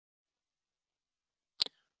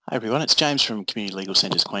Hi everyone, it's James from Community Legal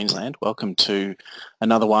Centres Queensland. Welcome to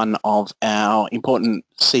another one of our important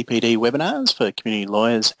CPD webinars for community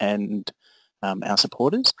lawyers and our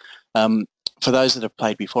supporters. For those that have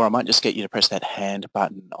played before, I might just get you to press that hand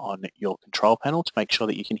button on your control panel to make sure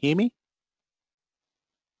that you can hear me.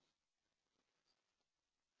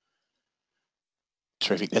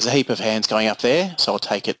 Terrific. There's a heap of hands going up there, so I'll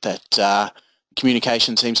take it that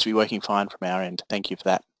communication seems to be working fine from our end. Thank you for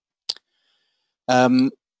that.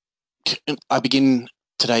 I begin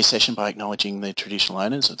today's session by acknowledging the traditional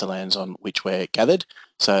owners of the lands on which we're gathered.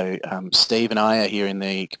 So Steve and I are here in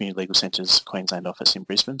the Community Legal Centres Queensland office in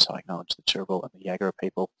Brisbane, so I acknowledge the Turrbal and the Yagara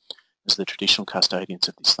people as the traditional custodians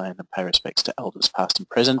of this land and pay respects to elders past and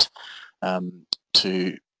present,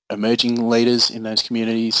 to emerging leaders in those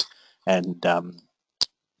communities, and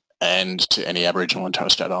to any Aboriginal and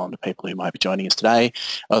Torres Strait Islander people who might be joining us today.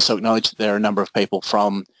 I also acknowledge that there are a number of people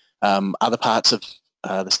from other parts of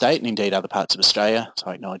the state and indeed other parts of Australia, so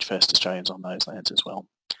I acknowledge First Australians on those lands as well.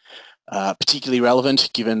 Particularly relevant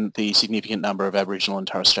given the significant number of Aboriginal and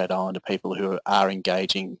Torres Strait Islander people who are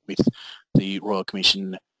engaging with the Royal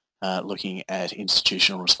Commission looking at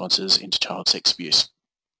institutional responses into child sex abuse.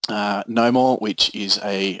 No More, which is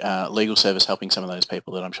a legal service helping some of those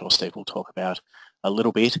people that I'm sure Steve will talk about a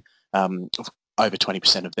little bit. Over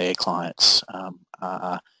 20% of their clients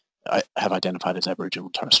have identified as Aboriginal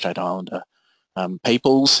and Torres Strait Islander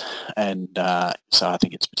peoples, and so I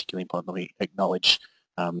think it's particularly important that we acknowledge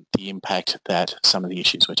the impact that some of the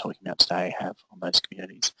issues we're talking about today have on those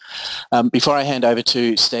communities. Before I hand over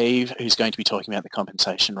to Steve, who's going to be talking about the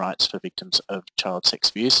compensation rights for victims of child sex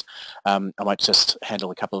abuse, I might just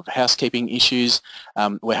handle a couple of housekeeping issues.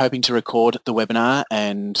 We're hoping to record the webinar,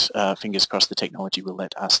 and fingers crossed the technology will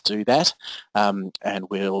let us do that, and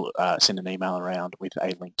we'll send an email around with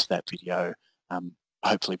a link to that video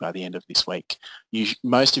hopefully by the end of this week.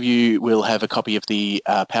 Most of you will have a copy of the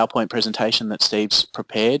PowerPoint presentation that Steve's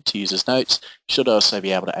prepared to use as notes. You should also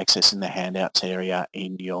be able to access in the handouts area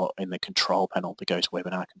in the control panel, the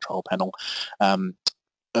GoToWebinar control panel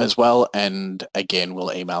as well. And again,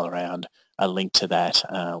 we'll email around a link to that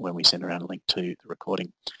when we send around a link to the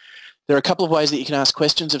recording. There are a couple of ways that you can ask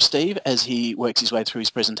questions of Steve as he works his way through his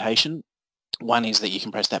presentation. One is that you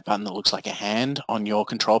can press that button that looks like a hand on your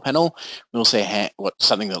control panel. We'll see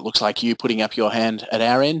something that looks like you putting up your hand at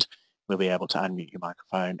our end. We'll be able to unmute your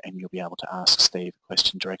microphone and you'll be able to ask Steve a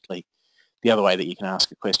question directly. The other way that you can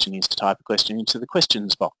ask a question is to type a question into the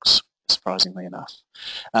questions box, surprisingly enough.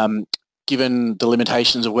 Given the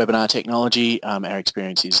limitations of webinar technology, our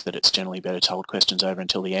experience is that it's generally better to hold questions over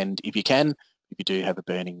until the end if you can. If you do have a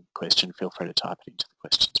burning question, feel free to type it into the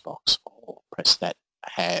questions box or press that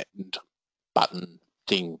hand button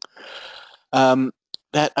thing.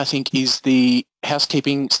 That I think is the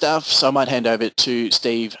housekeeping stuff, so I might hand over to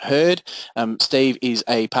Steve Hurd. Steve is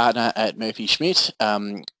a partner at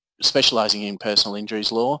MurphySchmidt, specialising in personal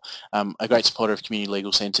injuries law, a great supporter of Community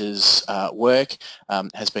Legal Centres work,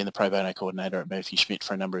 has been the pro bono coordinator at MurphySchmidt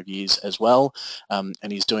for a number of years as well, and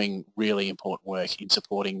he's doing really important work in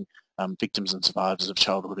supporting victims and survivors of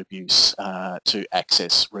childhood abuse to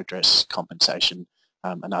access redress, compensation,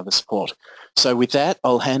 and other support. So with that,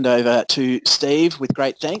 I'll hand over to Steve with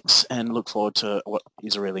great thanks and look forward to what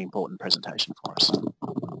is a really important presentation for us.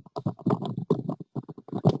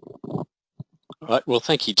 All right, well,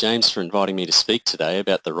 thank you, James, for inviting me to speak today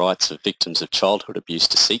about the rights of victims of childhood abuse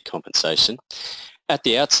to seek compensation. At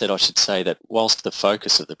the outset, I should say that whilst the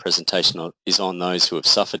focus of the presentation is on those who have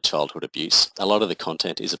suffered childhood abuse, a lot of the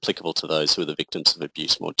content is applicable to those who are the victims of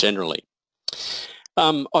abuse more generally.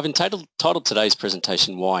 I've entitled today's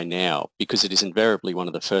presentation "Why Now?" because it is invariably one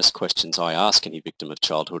of the first questions I ask any victim of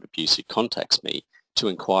childhood abuse who contacts me to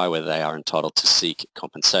inquire whether they are entitled to seek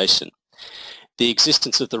compensation. The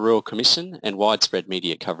existence of the Royal Commission and widespread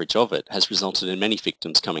media coverage of it has resulted in many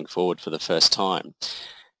victims coming forward for the first time,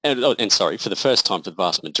 for the first time for the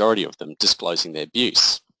vast majority of them disclosing their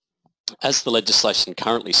abuse. As the legislation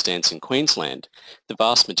currently stands in Queensland, the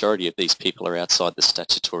vast majority of these people are outside the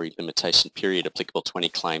statutory limitation period applicable to any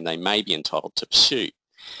claim they may be entitled to pursue.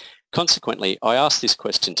 Consequently, I ask this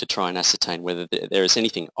question to try and ascertain whether there is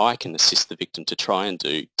anything I can assist the victim to try and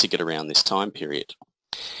do to get around this time period.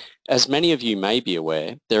 As many of you may be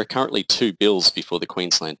aware, there are currently two bills before the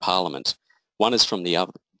Queensland Parliament. One is from the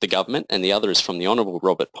government and the other is from the Honourable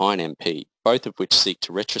Robert Pyne MP, both of which seek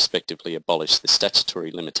to retrospectively abolish the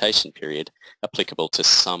statutory limitation period applicable to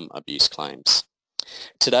some abuse claims.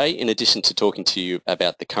 Today, in addition to talking to you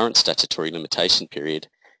about the current statutory limitation period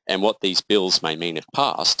and what these bills may mean if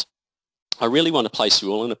passed, I really want to place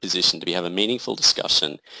you all in a position to have a meaningful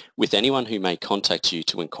discussion with anyone who may contact you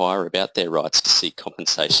to inquire about their rights to seek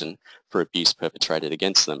compensation for abuse perpetrated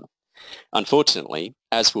against them. Unfortunately,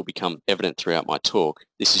 as will become evident throughout my talk,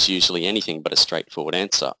 this is usually anything but a straightforward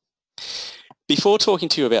answer. Before talking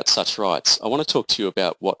to you about such rights, I want to talk to you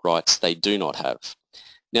about what rights they do not have.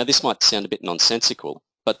 Now, this might sound a bit nonsensical,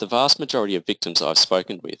 but the vast majority of victims I've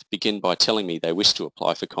spoken with begin by telling me they wish to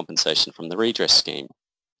apply for compensation from the redress scheme.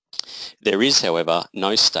 There is, however,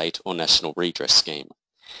 no state or national redress scheme.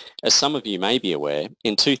 As some of you may be aware,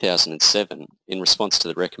 in 2007, in response to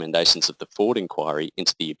the recommendations of the Ford inquiry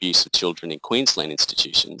into the abuse of children in Queensland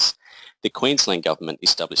institutions, the Queensland Government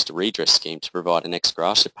established a redress scheme to provide an ex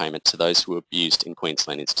gratia payment to those who were abused in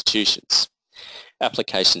Queensland institutions.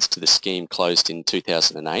 Applications to the scheme closed in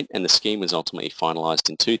 2008 and the scheme was ultimately finalised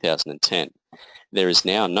in 2010. There is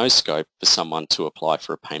now no scope for someone to apply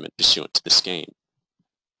for a payment pursuant to the scheme.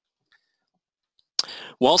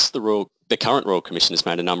 Whilst the current Royal Commission has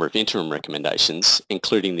made a number of interim recommendations,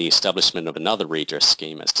 including the establishment of another redress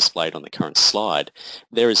scheme as displayed on the current slide,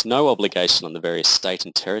 there is no obligation on the various state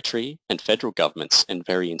and territory and federal governments and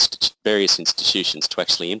various institutions to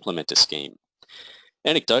actually implement a scheme.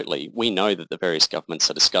 Anecdotally, we know that the various governments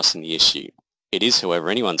are discussing the issue. It is, however,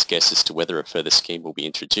 anyone's guess as to whether a further scheme will be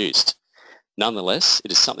introduced. Nonetheless,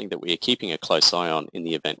 it is something that we are keeping a close eye on in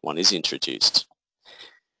the event one is introduced.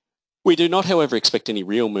 We do not, however, expect any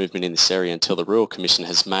real movement in this area until the Royal Commission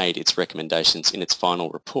has made its recommendations in its final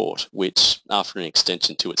report, which, after an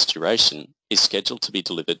extension to its duration, is scheduled to be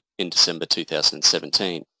delivered in December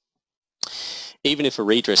 2017. Even if a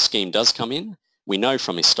redress scheme does come in, we know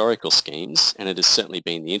from historical schemes, and it has certainly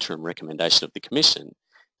been the interim recommendation of the Commission,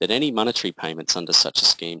 that any monetary payments under such a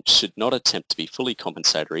scheme should not attempt to be fully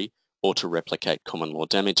compensatory or to replicate common law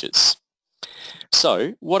damages.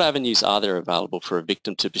 So, what avenues are there available for a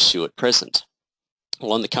victim to pursue at present?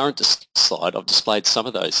 Well, on the current slide, I've displayed some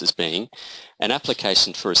of those as being an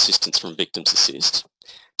application for assistance from Victims Assist,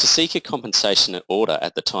 to seek a compensation order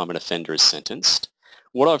at the time an offender is sentenced,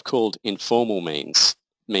 what I've called informal means,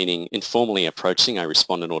 meaning informally approaching a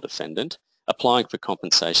respondent or defendant, applying for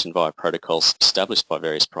compensation via protocols established by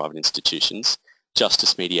various private institutions,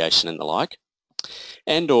 justice mediation and the like,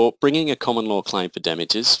 and or bringing a common law claim for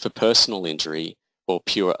damages for personal injury or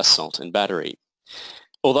pure assault and battery.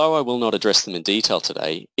 Although I will not address them in detail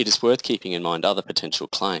today, it is worth keeping in mind other potential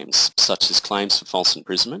claims, such as claims for false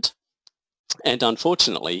imprisonment. And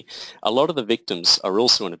unfortunately, a lot of the victims are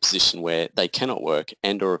also in a position where they cannot work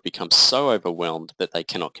and or have become so overwhelmed that they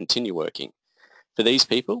cannot continue working. For these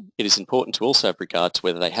people, it is important to also have regard to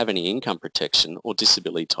whether they have any income protection or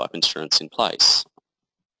disability type insurance in place.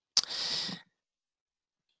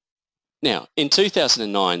 Now, in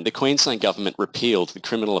 2009, the Queensland Government repealed the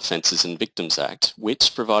Criminal Offences and Victims Act,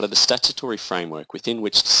 which provided a statutory framework within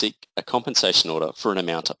which to seek a compensation order for an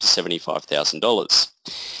amount up to $75,000.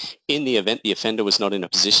 In the event the offender was not in a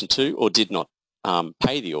position to or did not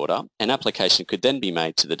pay the order, an application could then be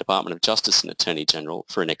made to the Department of Justice and Attorney General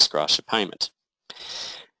for an ex gratia payment.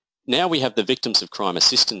 Now we have the Victims of Crime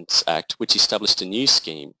Assistance Act, which established a new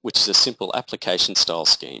scheme, which is a simple application style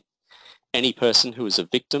scheme. Any person who is a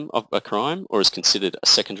victim of a crime or is considered a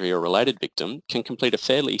secondary or related victim can complete a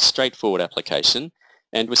fairly straightforward application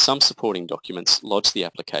and with some supporting documents lodge the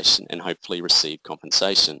application and hopefully receive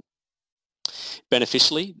compensation.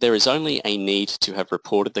 Beneficially, there is only a need to have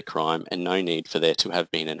reported the crime and no need for there to have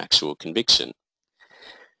been an actual conviction.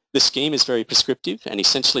 The scheme is very prescriptive and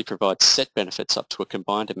essentially provides set benefits up to a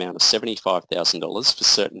combined amount of $75,000 for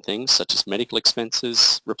certain things such as medical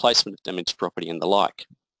expenses, replacement of damaged property and the like.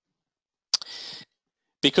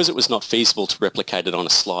 Because it was not feasible to replicate it on a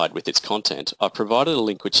slide with its content, I provided a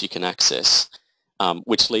link which you can access,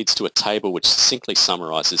 which leads to a table which succinctly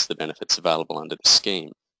summarises the benefits available under the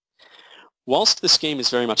scheme. Whilst the scheme is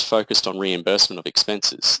very much focused on reimbursement of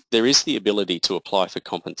expenses, there is the ability to apply for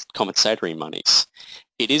compensatory monies.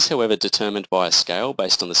 It is, however, determined by a scale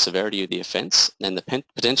based on the severity of the offence, and the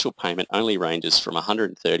potential payment only ranges from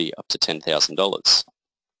 $130 up to $10,000.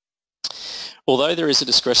 Although there is a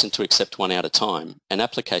discretion to accept one at a time, an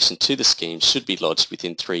application to the scheme should be lodged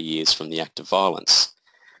within 3 years from the act of violence.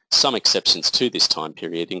 Some exceptions to this time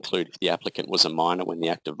period include if the applicant was a minor when the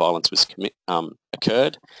act of violence was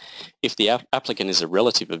occurred, if the applicant is a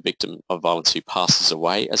relative of victim of violence who passes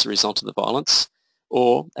away as a result of the violence,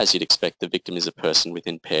 or, as you'd expect, the victim is a person with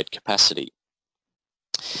impaired capacity.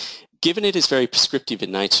 Given it is very prescriptive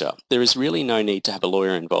in nature, there is really no need to have a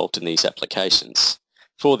lawyer involved in these applications.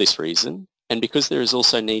 For this reason, and because there is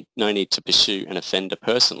also no need to pursue an offender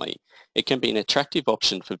personally, it can be an attractive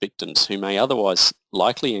option for victims who may otherwise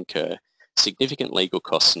likely incur significant legal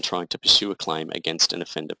costs in trying to pursue a claim against an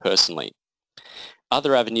offender personally.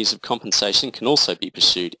 Other avenues of compensation can also be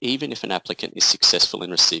pursued even if an applicant is successful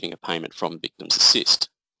in receiving a payment from Victims Assist.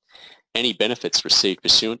 Any benefits received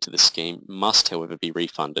pursuant to the scheme must, however, be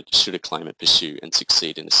refunded should a claimant pursue and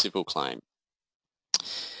succeed in a civil claim.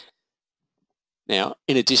 Now,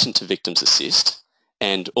 in addition to Victims Assist,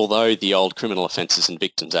 and although the old Criminal Offences and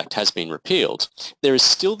Victims Act has been repealed, there is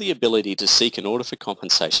still the ability to seek an order for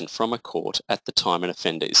compensation from a court at the time an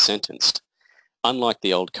offender is sentenced. Unlike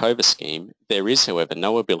the old COVA scheme, there is, however,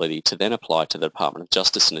 no ability to then apply to the Department of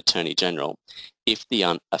Justice and Attorney General if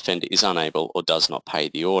the offender is unable or does not pay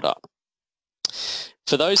the order.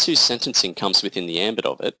 For those whose sentencing comes within the ambit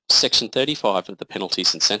of it, Section 35 of the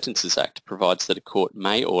Penalties and Sentences Act provides that a court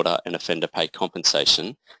may order an offender pay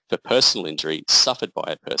compensation for personal injury suffered by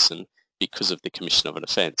a person because of the commission of an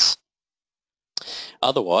offence.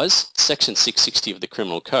 Otherwise, Section 660 of the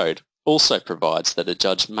Criminal Code also provides that a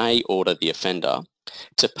judge may order the offender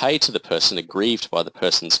to pay to the person aggrieved by the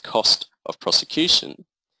person's cost of prosecution,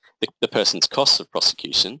 the person's costs of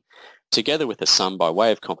prosecution, together with a sum by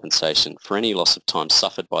way of compensation for any loss of time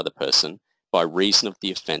suffered by the person by reason of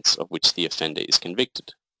the offence of which the offender is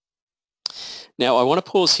convicted. Now, I want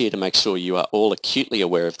to pause here to make sure you are all acutely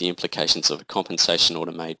aware of the implications of a compensation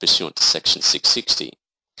order made pursuant to Section 660.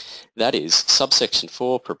 That is, subsection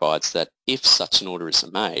 4 provides that if such an order is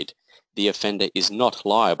made, the offender is not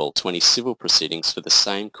liable to any civil proceedings for the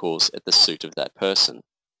same cause at the suit of that person.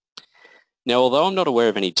 Now, although I'm not aware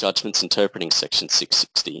of any judgments interpreting Section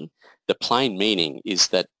 660, the plain meaning is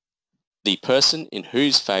that the person in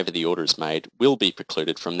whose favour the order is made will be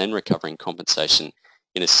precluded from then recovering compensation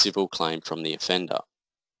in a civil claim from the offender.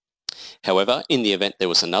 However, in the event there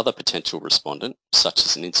was another potential respondent, such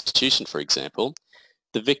as an institution for example,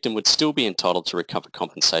 the victim would still be entitled to recover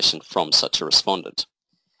compensation from such a respondent.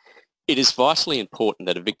 It is vitally important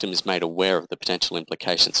that a victim is made aware of the potential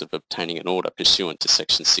implications of obtaining an order pursuant to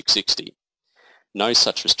Section 660. No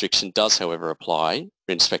such restriction does, however, apply in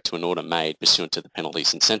respect to an order made pursuant to the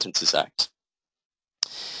Penalties and Sentences Act.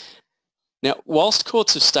 Now, whilst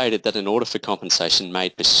courts have stated that an order for compensation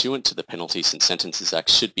made pursuant to the Penalties and Sentences Act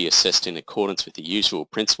should be assessed in accordance with the usual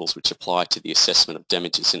principles which apply to the assessment of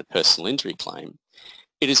damages in a personal injury claim,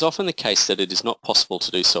 it is often the case that it is not possible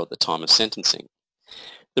to do so at the time of sentencing.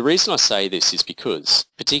 The reason I say this is because,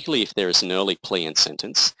 particularly if there is an early plea and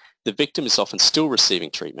sentence, the victim is often still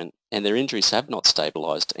receiving treatment and their injuries have not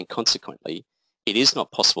stabilised, and consequently, it is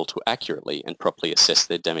not possible to accurately and properly assess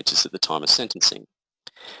their damages at the time of sentencing.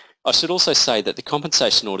 I should also say that the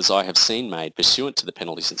compensation orders I have seen made pursuant to the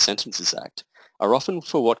Penalties and Sentences Act are often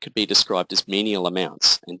for what could be described as menial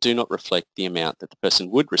amounts and do not reflect the amount that the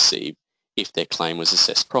person would receive if their claim was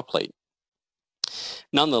assessed properly.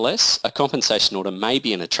 Nonetheless, a compensation order may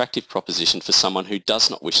be an attractive proposition for someone who does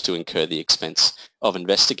not wish to incur the expense of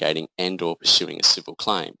investigating and/or pursuing a civil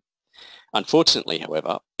claim. Unfortunately,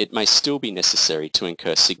 however, it may still be necessary to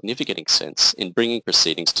incur significant expense in bringing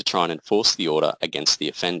proceedings to try and enforce the order against the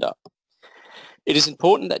offender. It is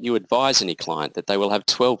important that you advise any client that they will have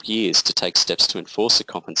 12 years to take steps to enforce a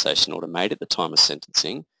compensation order made at the time of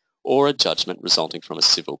sentencing or a judgment resulting from a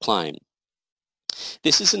civil claim.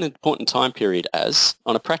 This is an important time period as,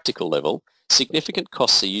 on a practical level, significant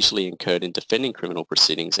costs are usually incurred in defending criminal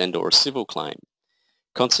proceedings and/or a civil claim.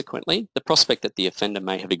 Consequently, the prospect that the offender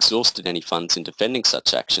may have exhausted any funds in defending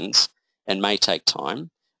such actions and may take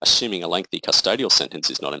time, assuming a lengthy custodial sentence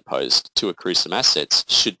is not imposed, to accrue some assets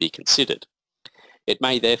should be considered. It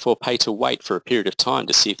may therefore pay to wait for a period of time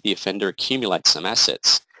to see if the offender accumulates some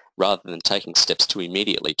assets, rather than taking steps to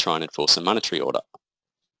immediately try and enforce a monetary order.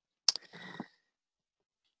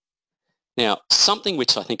 Now, something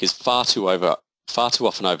which I think is far too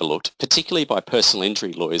often overlooked, particularly by personal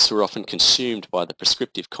injury lawyers who are often consumed by the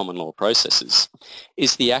prescriptive common law processes,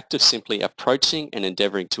 is the act of simply approaching and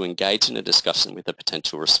endeavouring to engage in a discussion with a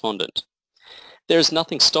potential respondent. There is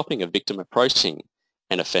nothing stopping a victim approaching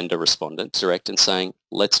an offender respondent direct and saying,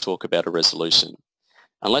 "Let's talk about a resolution."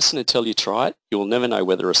 Unless and until you try it, you will never know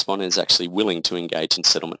whether a respondent is actually willing to engage in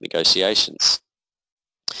settlement negotiations.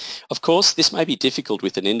 Of course, this may be difficult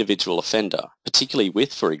with an individual offender, particularly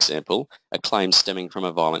with, for example, a claim stemming from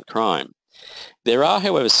a violent crime. There are,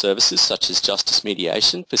 however, services such as justice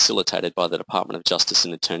mediation facilitated by the Department of Justice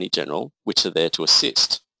and Attorney General, which are there to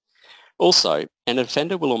assist. Also, an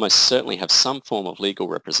offender will almost certainly have some form of legal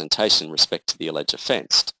representation in respect to the alleged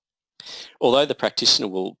offence. Although the practitioner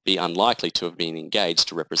will be unlikely to have been engaged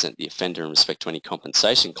to represent the offender in respect to any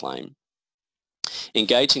compensation claim,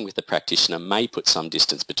 engaging with the practitioner may put some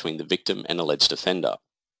distance between the victim and alleged offender.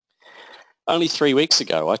 Only 3 weeks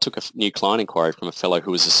ago, I took a new client inquiry from a fellow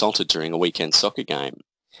who was assaulted during a weekend soccer game.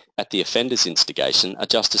 At the offender's instigation, a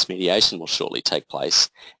justice mediation will shortly take place,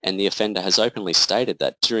 and the offender has openly stated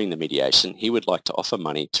that during the mediation, he would like to offer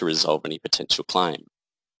money to resolve any potential claim.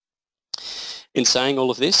 In saying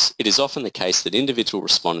all of this, it is often the case that individual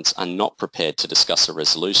respondents are not prepared to discuss a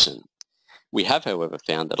resolution. We have, however,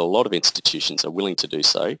 found that a lot of institutions are willing to do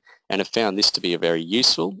so and have found this to be a very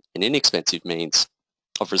useful and inexpensive means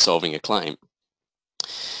of resolving a claim.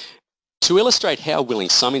 To illustrate how willing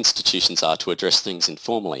some institutions are to address things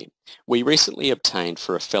informally, we recently obtained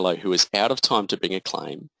for a fellow who is out of time to bring a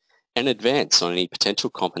claim an advance on any potential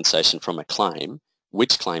compensation from a claim,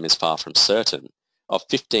 which claim is far from certain, of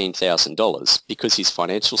 $15,000 because his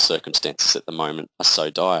financial circumstances at the moment are so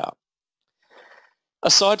dire.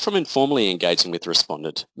 Aside from informally engaging with the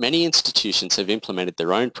respondent, many institutions have implemented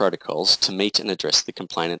their own protocols to meet and address the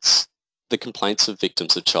complaints of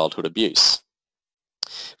victims of childhood abuse.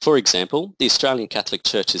 For example, the Australian Catholic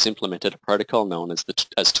Church has implemented a protocol known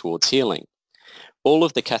as Towards Healing. All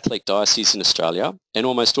of the Catholic dioceses in Australia and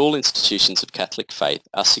almost all institutions of Catholic faith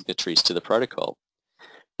are signatories to the protocol.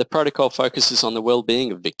 The protocol focuses on the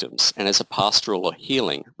well-being of victims and has a pastoral or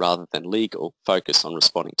healing rather than legal focus on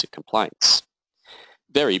responding to complaints.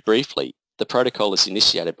 Very briefly, the protocol is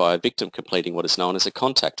initiated by a victim completing what is known as a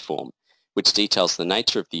contact form, which details the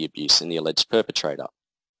nature of the abuse and the alleged perpetrator.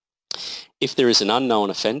 If there is an unknown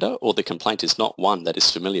offender or the complaint is not one that is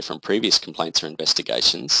familiar from previous complaints or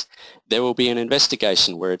investigations, there will be an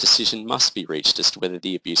investigation where a decision must be reached as to whether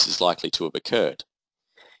the abuse is likely to have occurred.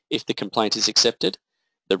 If the complaint is accepted,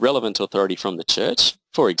 the relevant authority from the church,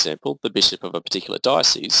 for example, the bishop of a particular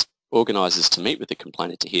diocese, organises to meet with the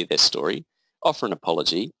complainant to hear their story, offer an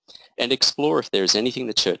apology, and explore if there is anything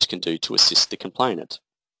the church can do to assist the complainant.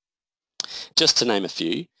 Just to name a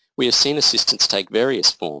few, we have seen assistants take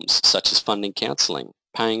various forms such as funding counselling,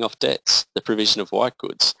 paying off debts, the provision of white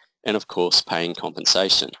goods, and of course paying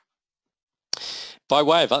compensation. By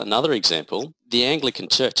way of another example, the Anglican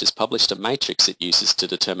Church has published a matrix it uses to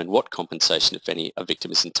determine what compensation, if any, a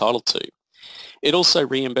victim is entitled to. It also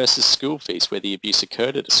reimburses school fees where the abuse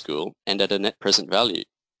occurred at a school and at a net present value.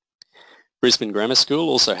 Brisbane Grammar School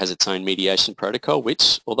also has its own mediation protocol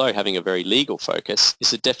which, although having a very legal focus,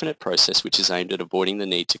 is a definite process which is aimed at avoiding the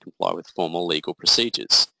need to comply with formal legal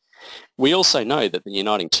procedures. We also know that the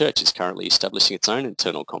Uniting Church is currently establishing its own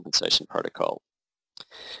internal compensation protocol.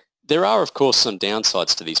 There are, of course, some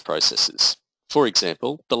downsides to these processes. For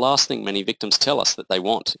example, the last thing many victims tell us that they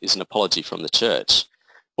want is an apology from the church,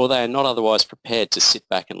 or they are not otherwise prepared to sit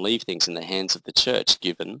back and leave things in the hands of the church,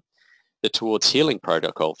 given the Towards Healing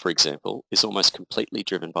protocol, for example, is almost completely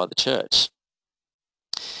driven by the church.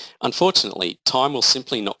 Unfortunately, time will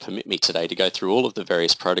simply not permit me today to go through all of the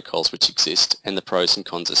various protocols which exist and the pros and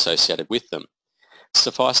cons associated with them.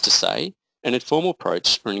 Suffice to say, an informal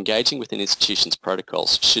approach or engaging with an institution's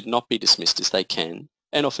protocols should not be dismissed as they can,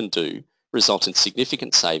 and often do, result in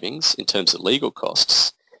significant savings in terms of legal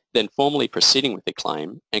costs, then formally proceeding with the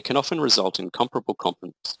claim, and can often result in comparable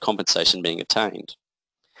compensation being attained.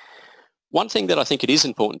 One thing that I think it is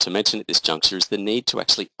important to mention at this juncture is the need to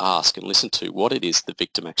actually ask and listen to what it is the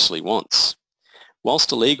victim actually wants.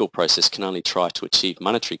 Whilst a legal process can only try to achieve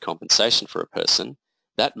monetary compensation for a person,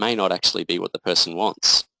 that may not actually be what the person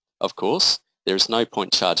wants. Of course, there is no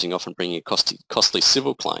point charging off and bringing a costly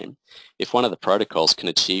civil claim if one of the protocols can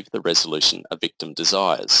achieve the resolution a victim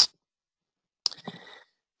desires.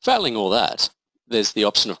 Failing all that, there's the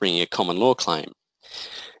option of bringing a common law claim.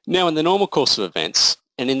 Now, in the normal course of events,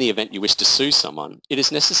 and in the event you wish to sue someone, it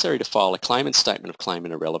is necessary to file a claim and statement of claim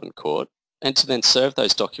in a relevant court and to then serve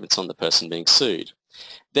those documents on the person being sued.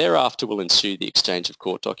 Thereafter will ensue the exchange of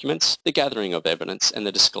court documents, the gathering of evidence and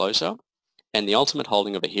the disclosure, and the ultimate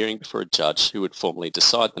holding of a hearing before a judge who would formally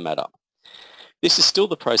decide the matter. This is still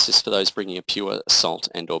the process for those bringing a pure assault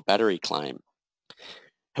and/or battery claim.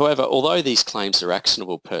 However, although these claims are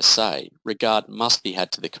actionable per se, regard must be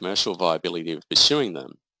had to the commercial viability of pursuing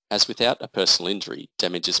them, as without a personal injury,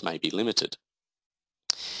 damages may be limited.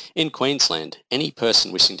 In Queensland, any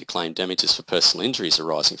person wishing to claim damages for personal injuries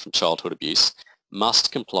arising from childhood abuse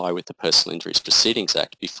must comply with the Personal Injuries Proceedings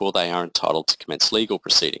Act before they are entitled to commence legal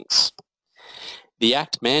proceedings. The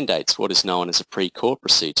Act mandates what is known as a pre-court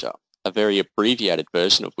procedure, a very abbreviated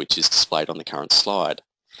version of which is displayed on the current slide.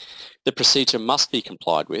 The procedure must be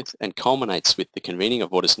complied with and culminates with the convening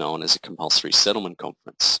of what is known as a compulsory settlement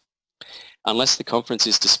conference. Unless the conference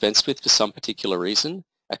is dispensed with for some particular reason,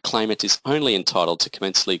 a claimant is only entitled to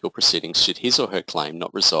commence legal proceedings should his or her claim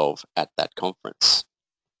not resolve at that conference.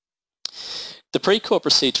 The pre-court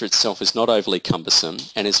procedure itself is not overly cumbersome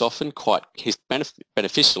and is often quite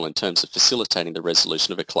beneficial in terms of facilitating the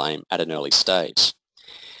resolution of a claim at an early stage.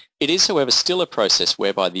 It is, however, still a process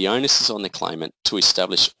whereby the onus is on the claimant to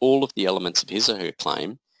establish all of the elements of his or her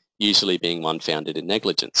claim, usually being one founded in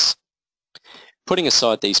negligence. Putting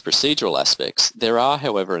aside these procedural aspects, there are,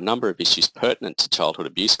 however, a number of issues pertinent to childhood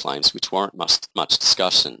abuse claims which warrant much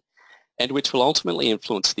discussion, and which will ultimately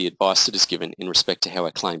influence the advice that is given in respect to how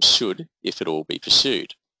a claim should, if at all, be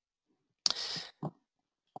pursued.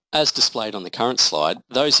 As displayed on the current slide,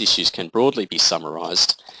 those issues can broadly be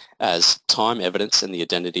summarised as time, evidence and the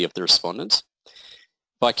identity of the respondent,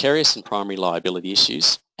 vicarious and primary liability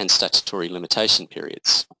issues, and statutory limitation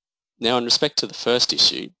periods. Now, in respect to the first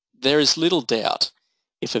issue, there is little doubt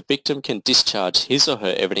if a victim can discharge his or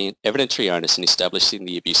her evidentiary onus in establishing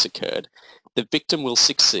the abuse occurred, the victim will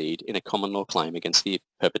succeed in a common law claim against the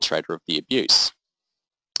perpetrator of the abuse.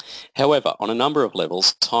 However, on a number of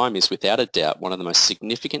levels, time is without a doubt one of the most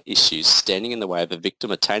significant issues standing in the way of a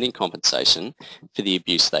victim attaining compensation for the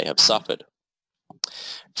abuse they have suffered.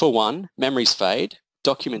 For one, memories fade,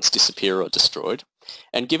 documents disappear or destroyed,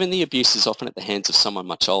 and given the abuse is often at the hands of someone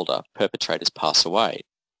much older, perpetrators pass away.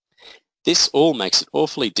 This all makes it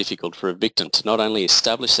awfully difficult for a victim to not only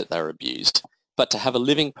establish that they were abused, but to have a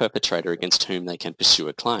living perpetrator against whom they can pursue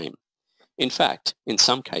a claim. In fact, in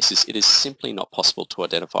some cases, it is simply not possible to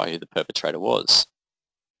identify who the perpetrator was.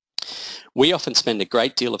 We often spend a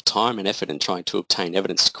great deal of time and effort in trying to obtain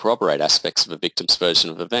evidence to corroborate aspects of a victim's version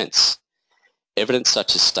of events. Evidence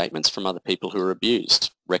such as statements from other people who were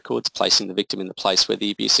abused, records placing the victim in the place where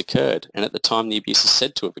the abuse occurred and at the time the abuse is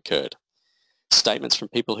said to have occurred, statements from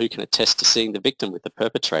people who can attest to seeing the victim with the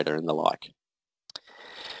perpetrator and the like.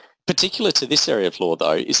 Particular to this area of law,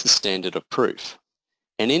 though, is the standard of proof.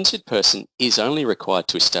 An injured person is only required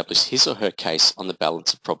to establish his or her case on the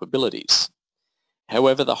balance of probabilities.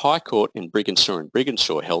 However, the High Court in Briginshaw and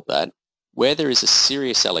Briginshaw held that where there is a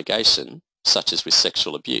serious allegation, such as with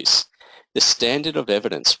sexual abuse, the standard of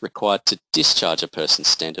evidence required to discharge a person's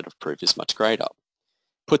standard of proof is much greater.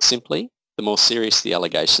 Put simply, the more serious the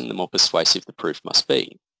allegation, the more persuasive the proof must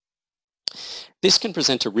be. This can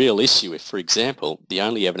present a real issue if, for example, the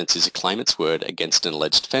only evidence is a claimant's word against an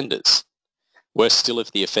alleged offender's. Worse still if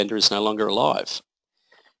the offender is no longer alive.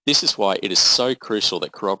 This is why it is so crucial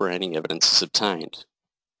that corroborating evidence is obtained.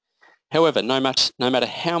 However, no matter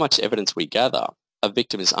how much evidence we gather, a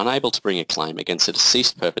victim is unable to bring a claim against a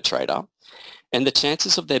deceased perpetrator, and the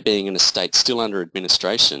chances of there being an estate still under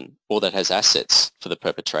administration or that has assets for the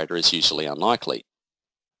perpetrator is usually unlikely.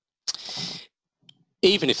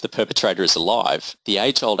 Even if the perpetrator is alive, the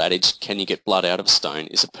age-old adage, "Can you get blood out of a stone?"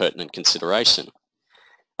 is a pertinent consideration.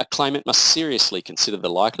 A claimant must seriously consider the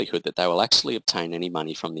likelihood that they will actually obtain any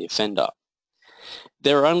money from the offender.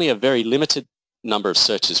 There are only a very limited number of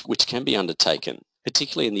searches which can be undertaken,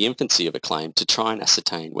 particularly in the infancy of a claim, to try and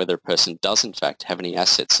ascertain whether a person does in fact have any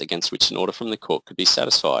assets against which an order from the court could be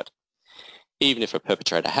satisfied. Even if a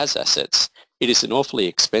perpetrator has assets, it is an awfully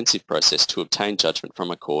expensive process to obtain judgment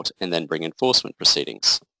from a court and then bring enforcement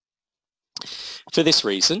proceedings. For this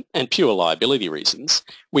reason, and pure liability reasons,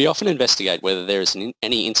 we often investigate whether there is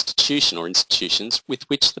any institution or institutions with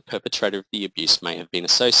which the perpetrator of the abuse may have been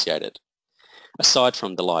associated. Aside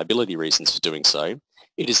from the liability reasons for doing so,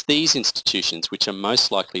 it is these institutions which are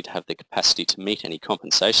most likely to have the capacity to meet any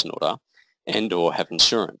compensation order and/or have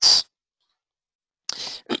insurance.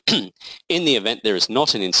 In the event there is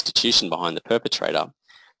not an institution behind the perpetrator,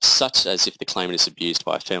 such as if the claimant is abused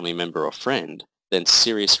by a family member or friend, then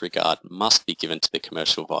serious regard must be given to the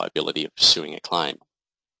commercial viability of pursuing a claim.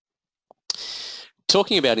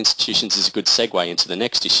 Talking about institutions is a good segue into the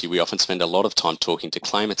next issue we often spend a lot of time talking to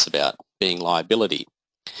claimants about, being liability.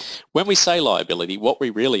 When we say liability, what we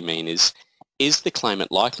really mean is the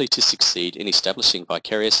claimant likely to succeed in establishing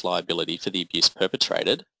vicarious liability for the abuse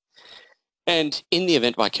perpetrated? And in the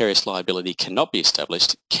event vicarious liability cannot be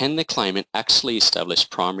established, can the claimant actually establish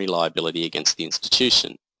primary liability against the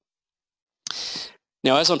institution?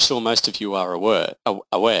 Now, as I'm sure most of you are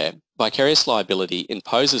aware, vicarious liability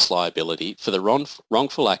imposes liability for the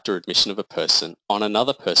wrongful act or admission of a person on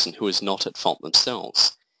another person who is not at fault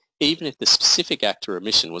themselves, even if the specific act or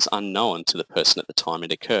omission was unknown to the person at the time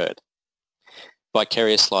it occurred.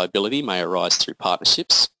 Vicarious liability may arise through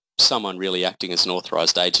partnerships, someone really acting as an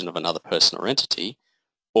authorised agent of another person or entity,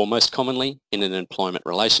 or most commonly in an employment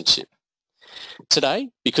relationship. Today,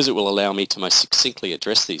 because it will allow me to most succinctly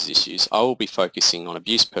address these issues, I will be focusing on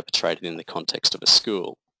abuse perpetrated in the context of a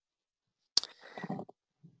school.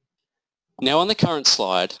 Now, on the current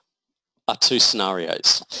slide, are two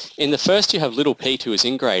scenarios. In the first, you have little Pete, who is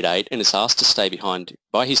in grade 8 and is asked to stay behind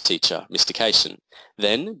by his teacher, Mr. Cation.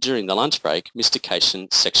 Then, during the lunch break, Mr. Cation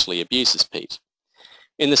sexually abuses Pete.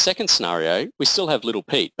 In the second scenario, we still have little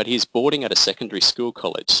Pete, but he is boarding at a secondary school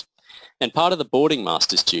college. And part of the boarding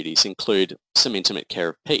master's duties include some intimate care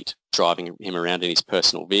of Pete, driving him around in his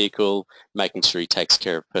personal vehicle, making sure he takes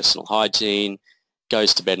care of personal hygiene,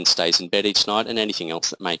 goes to bed and stays in bed each night, and anything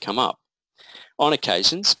else that may come up. On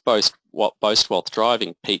occasions, both while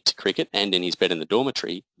driving Pete to cricket and in his bed in the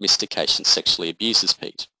dormitory, Mr. Cation sexually abuses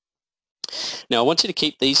Pete. Now, I want you to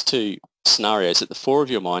keep these two scenarios at the fore of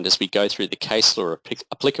your mind as we go through the case law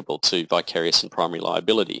applicable to vicarious and primary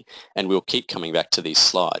liability, and we'll keep coming back to these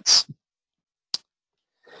slides.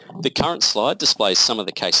 The current slide displays some of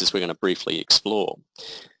the cases we're going to briefly explore.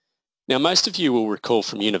 Now, most of you will recall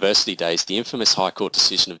from university days the infamous High Court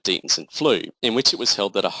decision of Deetons and Flew, in which it was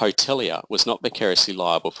held that a hotelier was not vicariously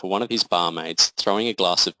liable for one of his barmaids throwing a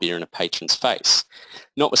glass of beer in a patron's face,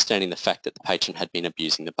 notwithstanding the fact that the patron had been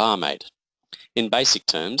abusing the barmaid. In basic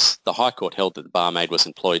terms, the High Court held that the barmaid was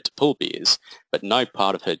employed to pull beers, but no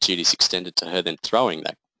part of her duties extended to her then throwing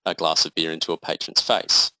a glass of beer into a patron's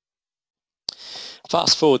face.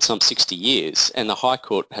 Fast forward some 60 years, and the High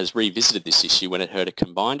Court has revisited this issue when it heard a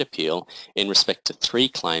combined appeal in respect to 3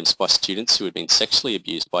 claims by students who had been sexually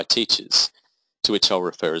abused by teachers, to which I'll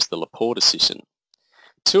refer as the Lepore decision.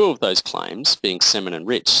 2 of those claims, being Seaman and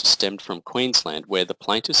Rich, stemmed from Queensland, where the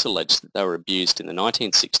plaintiffs alleged that they were abused in the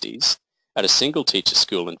 1960s at a single teacher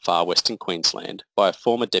school in far western Queensland by a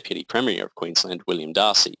former Deputy Premier of Queensland, William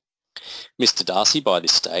Darcy. Mr. Darcy, by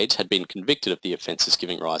this stage, had been convicted of the offences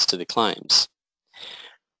giving rise to the claims.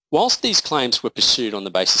 Whilst these claims were pursued on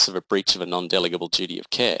the basis of a breach of a non-delegable duty of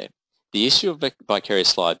care, the issue of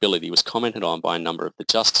vicarious liability was commented on by a number of the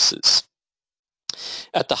justices.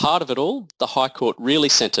 At the heart of it all, the High Court really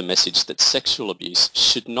sent a message that sexual abuse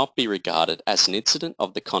should not be regarded as an incident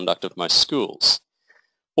of the conduct of most schools,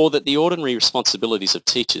 or that the ordinary responsibilities of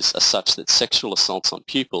teachers are such that sexual assaults on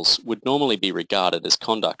pupils would normally be regarded as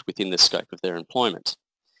conduct within the scope of their employment.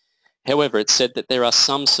 However, it said that there are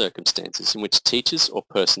some circumstances in which teachers or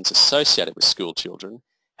persons associated with school children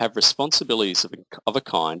have responsibilities of a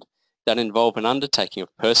kind that involve an undertaking of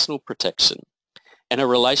personal protection and a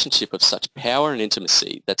relationship of such power and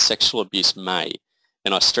intimacy that sexual abuse may,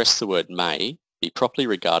 and I stress the word may, be properly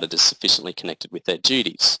regarded as sufficiently connected with their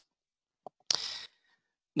duties.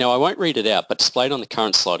 Now, I won't read it out, but displayed on the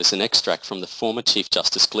current slide is an extract from the former Chief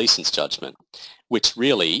Justice Gleeson's judgment, which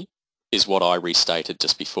really is what I restated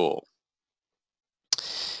just before.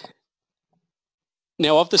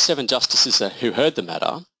 Now, of the 7 justices who heard the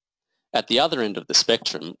matter, at the other end of the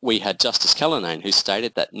spectrum, we had Justice Callanane, who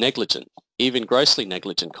stated that negligent, even grossly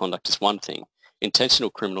negligent conduct is one thing, intentional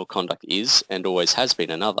criminal conduct is and always has been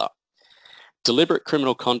another. Deliberate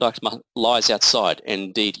criminal conduct lies outside, and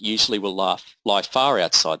indeed usually will lie far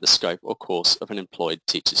outside the scope or course of an employed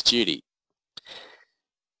teacher's duty.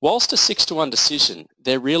 Whilst a 6-1 decision,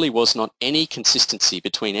 there really was not any consistency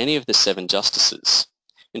between any of the 7 justices.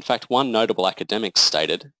 In fact, one notable academic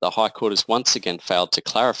stated, the High Court has once again failed to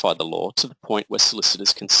clarify the law to the point where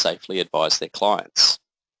solicitors can safely advise their clients.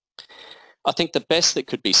 I think the best that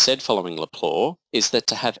could be said following Lepore is that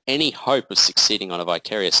to have any hope of succeeding on a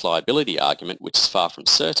vicarious liability argument, which is far from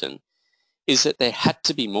certain, is that there had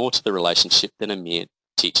to be more to the relationship than a mere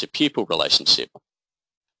teacher-pupil relationship.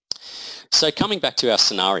 So coming back to our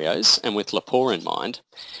scenarios, and with Lepore in mind,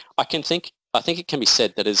 I think it can be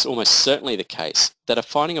said that it is almost certainly the case that a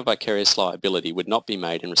finding of vicarious liability would not be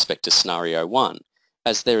made in respect to scenario 1,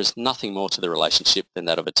 as there is nothing more to the relationship than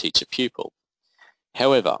that of a teacher-pupil.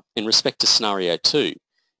 However, in respect to scenario 2,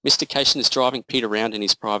 Mr. Cation is driving Pete around in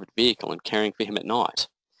his private vehicle and caring for him at night.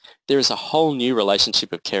 There is a whole new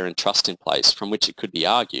relationship of care and trust in place from which it could be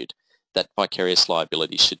argued that vicarious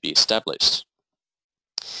liability should be established.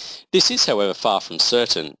 This is, however, far from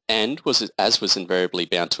certain, and as was invariably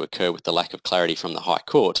bound to occur with the lack of clarity from the High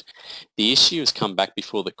Court, the issue has come back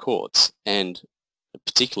before the courts, and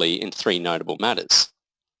particularly in 3 notable matters.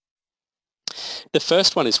 The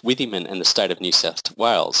first one is Withyman and the State of New South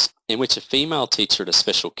Wales, in which a female teacher at a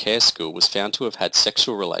special care school was found to have had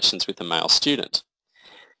sexual relations with a male student.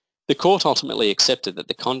 The court ultimately accepted that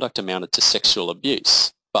the conduct amounted to sexual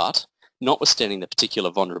abuse, but, notwithstanding the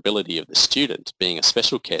particular vulnerability of the student being a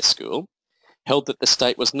special care school, held that the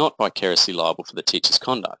state was not vicariously liable for the teacher's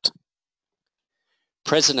conduct.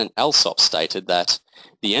 President Alsop stated that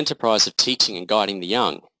the enterprise of teaching and guiding the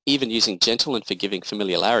young, even using gentle and forgiving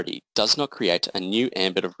familiarity, does not create a new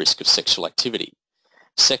ambit of risk of sexual activity.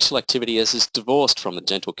 Sexual activity is divorced from the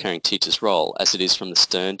gentle caring teacher's role as it is from the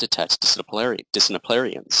stern, detached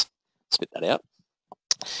disciplinarians. spit that out.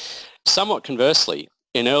 Somewhat conversely,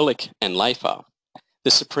 in Ehrlich and Leifer,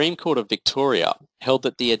 the Supreme Court of Victoria held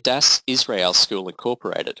that the Adass Israel School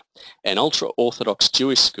Incorporated, an ultra-Orthodox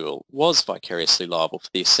Jewish school, was vicariously liable for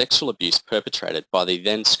the sexual abuse perpetrated by the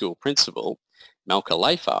then school principal, Malka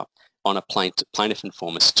Leifer, on a plaintiff and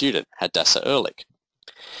former student, Hadassah Ehrlich.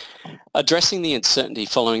 Addressing the uncertainty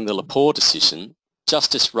following the Lepore decision,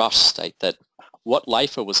 Justice Rush stated that what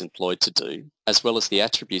Leifer was employed to do, as well as the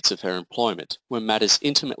attributes of her employment, were matters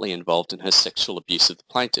intimately involved in her sexual abuse of the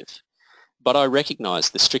plaintiff. But I recognise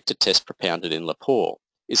the stricter test propounded in Lepore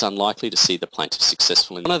is unlikely to see the plaintiff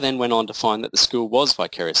successful. Honor then went on to find that the school was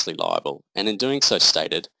vicariously liable, and in doing so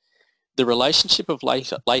stated, the relationship of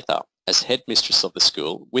Leifer as headmistress of the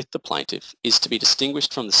school with the plaintiff is to be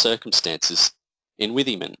distinguished from the circumstances in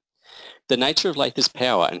Withyman. The nature of Leifer's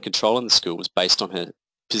power and control in the school was based on her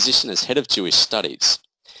position as head of Jewish studies,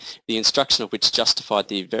 the instruction of which justified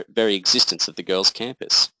the very existence of the girls'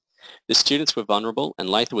 campus. The students were vulnerable, and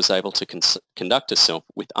Leifer was able to conduct herself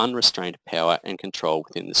with unrestrained power and control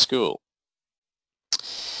within the school.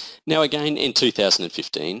 Now again, in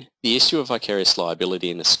 2015, the issue of vicarious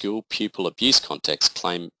liability in a school pupil abuse context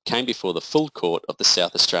came before the full court of the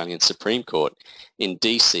South Australian Supreme Court in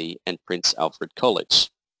DC and Prince Alfred College.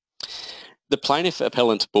 The plaintiff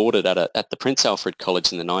appellant boarded at the Prince Alfred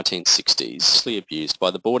College in the 1960s, sexually abused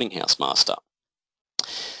by the boarding house master.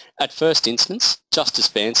 At first instance, Justice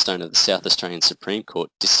Vanstone of the South Australian Supreme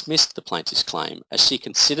Court dismissed the plaintiff's claim as she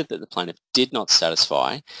considered that the plaintiff did not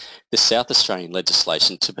satisfy the South Australian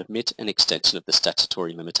legislation to permit an extension of the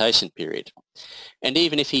statutory limitation period. And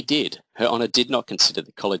even if he did, Her Honour did not consider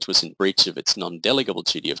the college was in breach of its non-delegable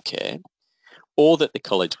duty of care, or that the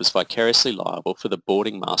college was vicariously liable for the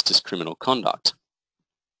boarding master's criminal conduct.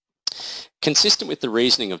 Consistent with the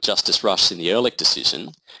reasoning of Justice Rush in the Ehrlich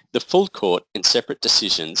decision, the full court in separate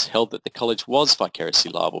decisions held that the college was vicariously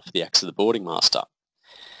liable for the acts of the boarding master.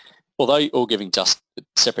 Although all giving just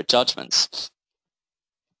separate judgments,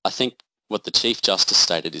 I think what the Chief Justice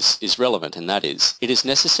stated is relevant, and that is, it is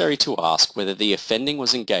necessary to ask whether the offending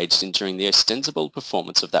was engaged in during the ostensible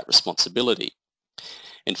performance of that responsibility.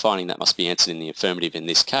 In finding that must be answered in the affirmative in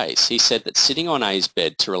this case, he said that sitting on A's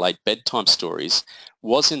bed to relate bedtime stories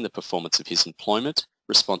was in the performance of his employment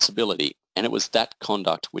responsibility, and it was that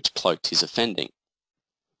conduct which cloaked his offending.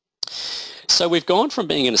 So we've gone from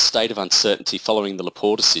being in a state of uncertainty following the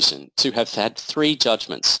Lepore decision to have had three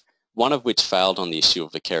judgments, one of which failed on the issue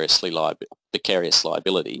of vicarious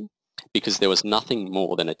liability because there was nothing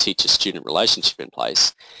more than a teacher-student relationship in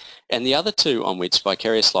place, and the other two on which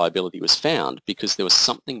vicarious liability was found because there was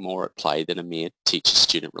something more at play than a mere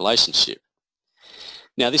teacher-student relationship.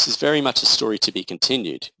 Now, this is very much a story to be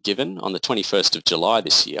continued, given on the 21st of July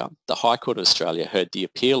this year, the High Court of Australia heard the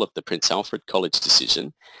appeal of the Prince Alfred College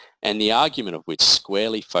decision, and the argument of which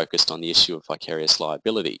squarely focused on the issue of vicarious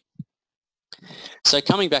liability. So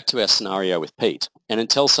coming back to our scenario with Pete, and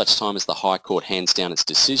until such time as the High Court hands down its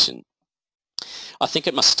decision, I think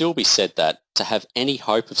it must still be said that to have any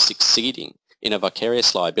hope of succeeding in a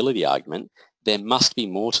vicarious liability argument, there must be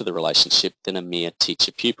more to the relationship than a mere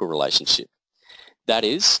teacher-pupil relationship. That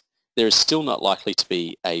is, there is still not likely to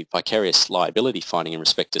be a vicarious liability finding in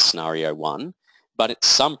respect to scenario 1, but it's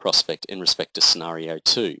some prospect in respect to scenario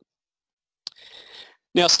 2.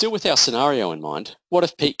 Now, still with our scenario in mind, what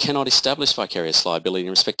if Pete cannot establish vicarious liability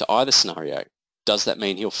in respect to either scenario? Does that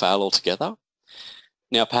mean he'll fail altogether?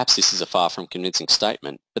 Now, perhaps this is a far from convincing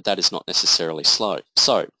statement, but that is not necessarily so.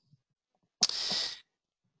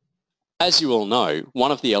 As you all know,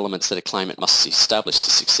 one of the elements that a claimant must establish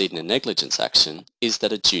to succeed in a negligence action is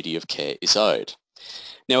that a duty of care is owed.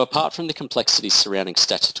 Now, apart from the complexities surrounding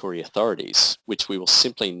statutory authorities, which we will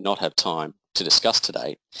simply not have time to discuss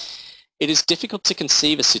today, it is difficult to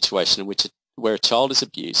conceive a situation in where a child is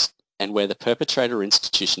abused and where the perpetrator or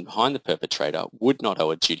institution behind the perpetrator would not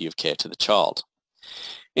owe a duty of care to the child.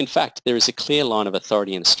 In fact, there is a clear line of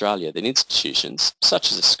authority in Australia that institutions,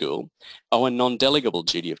 such as a school, owe a non-delegable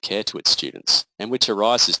duty of care to its students, and which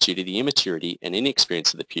arises due to the immaturity and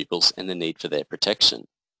inexperience of the pupils and the need for their protection.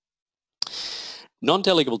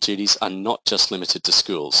 Non-delegable duties are not just limited to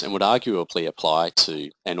schools and would arguably apply to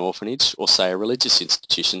an orphanage or, say, a religious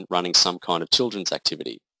institution running some kind of children's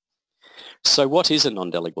activity. So what is a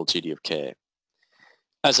non-delegable duty of care?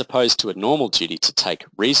 As opposed to a normal duty to take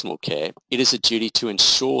reasonable care, it is a duty to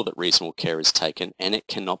ensure that reasonable care is taken, and it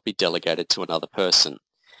cannot be delegated to another person.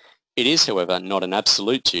 It is, however, not an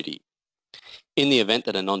absolute duty. In the event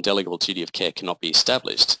that a non-delegable duty of care cannot be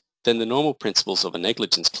established, then the normal principles of a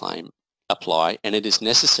negligence claim apply, and it is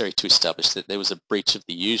necessary to establish that there was a breach of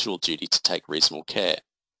the usual duty to take reasonable care.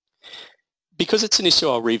 Because it's an issue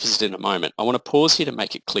I'll revisit in a moment, I want to pause here to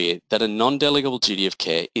make it clear that a non-delegable duty of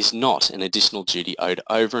care is not an additional duty owed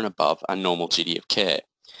over and above a normal duty of care.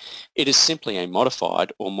 It is simply a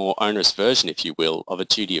modified or more onerous version, if you will, of a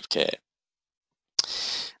duty of care.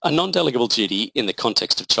 A non-delegable duty in the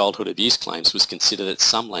context of childhood abuse claims was considered at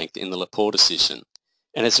some length in the Lepore decision,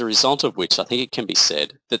 and as a result of which I think it can be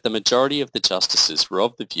said that the majority of the justices were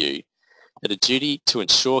of the view that a duty to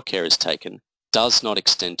ensure care is taken does not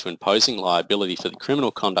extend to imposing liability for the criminal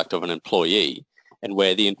conduct of an employee and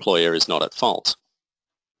where the employer is not at fault.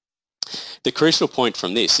 The crucial point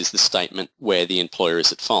from this is the statement where the employer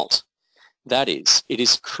is at fault. That is, it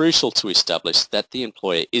is crucial to establish that the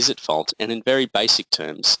employer is at fault and in very basic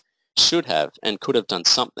terms should have and could have done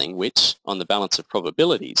something which, on the balance of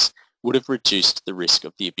probabilities, would have reduced the risk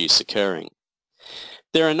of the abuse occurring.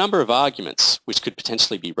 There are a number of arguments which could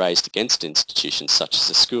potentially be raised against institutions such as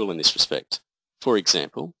a school in this respect. For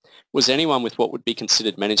example, was anyone with what would be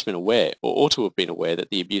considered management aware or ought to have been aware that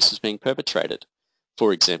the abuse was being perpetrated?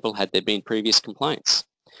 For example, had there been previous complaints?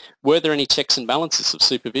 Were there any checks and balances of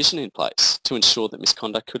supervision in place to ensure that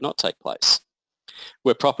misconduct could not take place?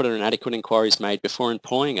 Were proper and adequate inquiries made before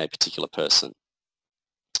employing a particular person?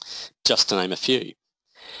 Just to name a few.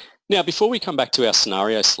 Now, before we come back to our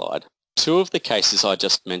scenario slide, two of the cases I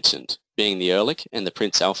just mentioned, being the Ehrlich and the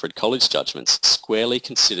Prince Alfred College judgments, squarely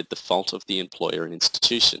considered the fault of the employer and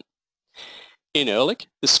institution. In Ehrlich,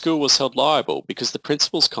 the school was held liable because the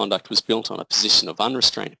principal's conduct was built on a position of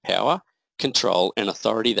unrestrained power, control and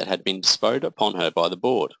authority that had been bestowed upon her by the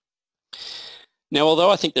board. Now, although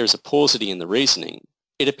I think there is a paucity in the reasoning,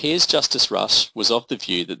 it appears Justice Rush was of the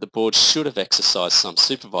view that the board should have exercised some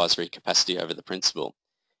supervisory capacity over the principal,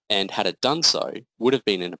 and had it done so, would have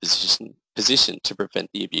been in a position to prevent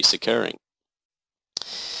the abuse occurring.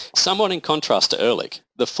 Somewhat in contrast to Ehrlich,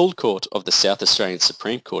 the full court of the South Australian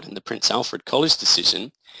Supreme Court in the Prince Alfred College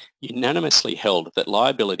decision unanimously held that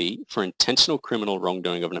liability for intentional criminal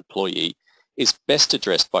wrongdoing of an employee is best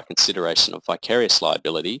addressed by consideration of vicarious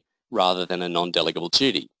liability rather than a non-delegable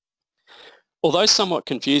duty. Although somewhat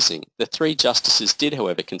confusing, the three justices did,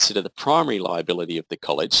 however, consider the primary liability of the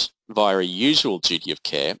college via a usual duty of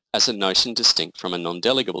care as a notion distinct from a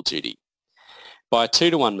non-delegable duty. By a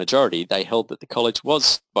 2-to-1 majority, they held that the college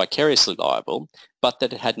was vicariously liable, but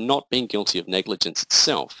that it had not been guilty of negligence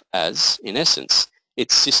itself, as, in essence,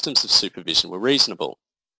 its systems of supervision were reasonable.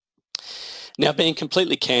 Now, being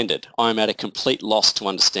completely candid, I am at a complete loss to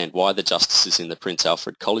understand why the justices in the Prince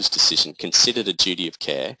Alfred College decision considered a duty of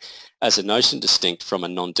care as a notion distinct from a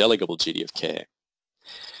non-delegable duty of care.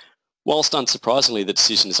 Whilst unsurprisingly the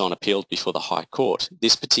decision is on appeal before the High Court,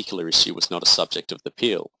 this particular issue was not a subject of the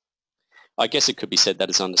appeal. I guess it could be said that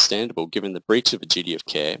is understandable given the breach of a duty of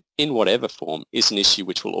care, in whatever form, is an issue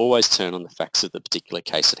which will always turn on the facts of the particular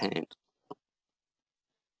case at hand.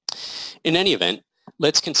 In any event,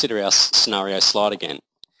 let's consider our scenario slide again.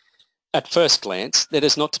 At first glance, there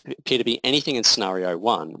does not appear to be anything in scenario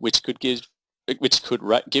 1 which could give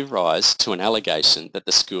rise to an allegation that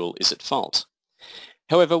the school is at fault.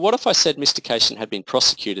 However, what if I said Mr. Cation had been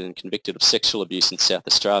prosecuted and convicted of sexual abuse in South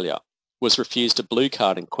Australia, was refused a blue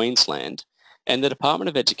card in Queensland, and the Department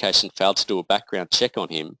of Education failed to do a background check on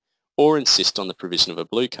him or insist on the provision of a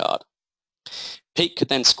blue card? Pete could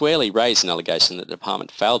then squarely raise an allegation that the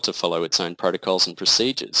department failed to follow its own protocols and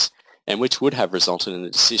procedures, and which would have resulted in the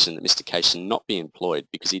decision that Mr. Cation not be employed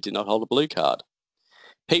because he did not hold a blue card.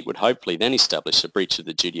 Pete would hopefully then establish a breach of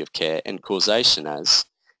the duty of care and causation as,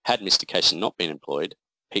 had Mr. Cation not been employed,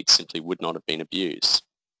 Pete simply would not have been abused.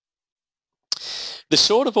 The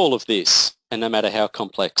short of all of this, and no matter how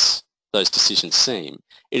complex those decisions seem,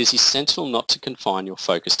 it is essential not to confine your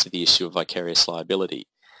focus to the issue of vicarious liability.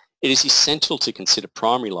 It is essential to consider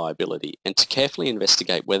primary liability and to carefully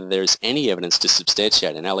investigate whether there is any evidence to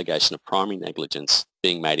substantiate an allegation of primary negligence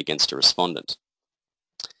being made against a respondent.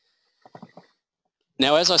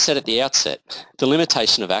 Now, as I said at the outset, the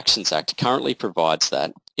Limitation of Actions Act currently provides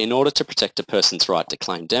that, in order to protect a person's right to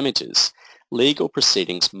claim damages, legal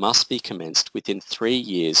proceedings must be commenced within 3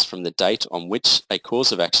 years from the date on which a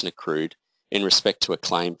cause of action accrued in respect to a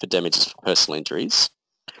claim for damages for personal injuries,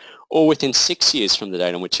 or within 6 years from the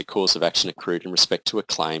date on which a cause of action accrued in respect to a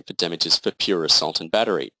claim for damages for pure assault and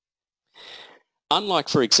battery. Unlike,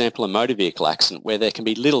 for example, a motor vehicle accident where there can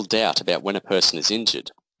be little doubt about when a person is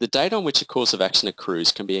injured, the date on which a cause of action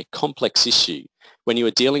accrues can be a complex issue when you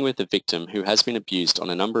are dealing with a victim who has been abused on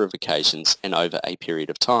a number of occasions and over a period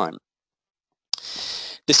of time.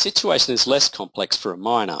 The situation is less complex for a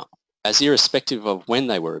minor, as irrespective of when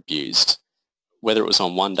they were abused, whether it was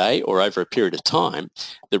on one day or over a period of time,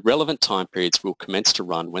 the relevant time periods will commence to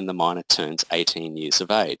run when the minor turns 18 years of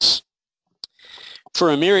age.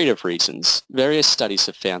 For a myriad of reasons, various studies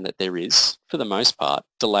have found that there is, for the most part,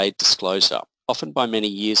 delayed disclosure, often by many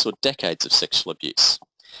years or decades of sexual abuse.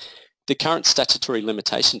 The current statutory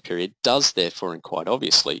limitation period does therefore, and quite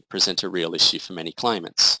obviously, present a real issue for many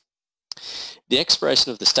claimants. The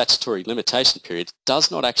expiration of the statutory limitation period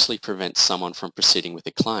does not actually prevent someone from proceeding with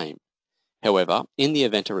a claim. However, in the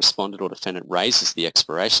event a respondent or defendant raises the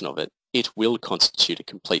expiration of it, it will constitute a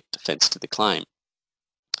complete defence to the claim.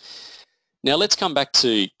 Now let's come back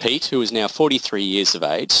to Pete, who is now 43 years of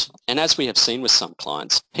age, and as we have seen with some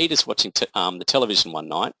clients, Pete is watching the television one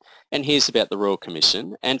night and hears about the Royal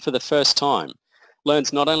Commission, and for the first time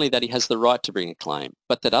learns not only that he has the right to bring a claim,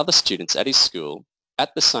 but that other students at his school, at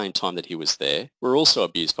the same time that he was there, were also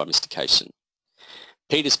abused by Mr. Cation.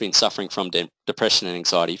 Pete has been suffering from depression and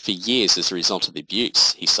anxiety for years as a result of the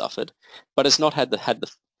abuse he suffered, but has not had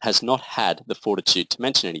the fortitude to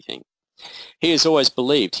mention anything. He has always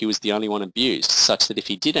believed he was the only one abused, such that if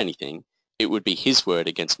he did anything, it would be his word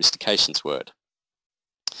against Mr. Cation's word.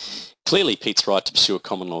 Clearly, Pete's right to pursue a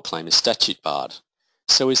common law claim is statute barred.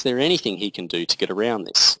 So is there anything he can do to get around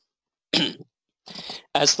this?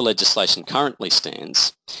 As the legislation currently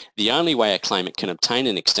stands, the only way a claimant can obtain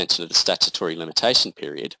an extension of the statutory limitation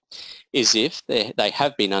period is if they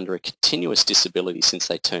have been under a continuous disability since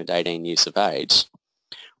they turned 18 years of age,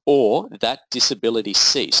 or that disability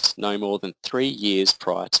ceased no more than 3 years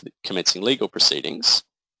prior to commencing legal proceedings,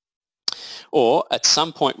 or at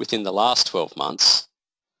some point within the last 12 months,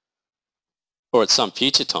 or at some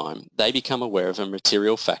future time, they become aware of a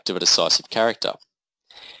material fact of a decisive character.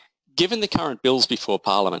 Given the current bills before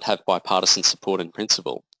Parliament have bipartisan support in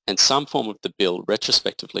principle, and some form of the bill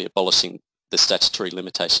retrospectively abolishing the statutory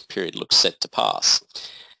limitation period looks set to pass,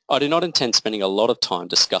 I do not intend spending a lot of time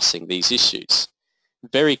discussing these issues.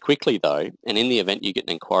 Very quickly though, and in the event you get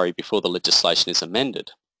an inquiry before the legislation is amended,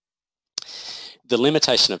 the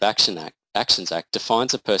Limitation of Actions Act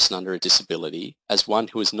defines a person under a disability as one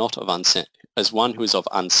who is of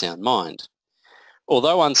unsound mind.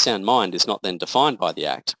 Although unsound mind is not then defined by the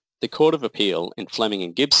Act, the Court of Appeal in Fleming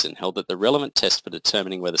and Gibson held that the relevant test for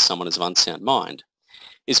determining whether someone is of unsound mind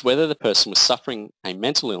is whether the person was suffering a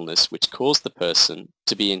mental illness which caused the person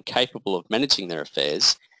to be incapable of managing their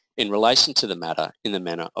affairs in relation to the matter in the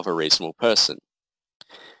manner of a reasonable person.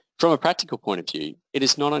 From a practical point of view, it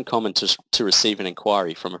is not uncommon to receive an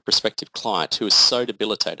inquiry from a prospective client who is so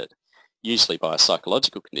debilitated, usually by a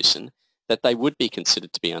psychological condition, that they would be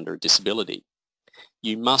considered to be under a disability.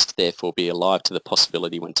 You must therefore be alive to the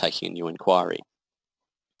possibility when taking a new inquiry.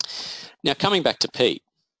 Now coming back to Pete,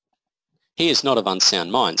 he is not of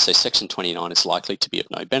unsound mind, so Section 29 is likely to be of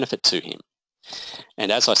no benefit to him.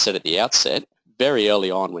 And as I said at the outset, very early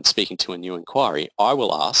on when speaking to a new inquiry, I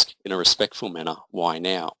will ask in a respectful manner, why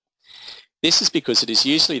now? This is because it is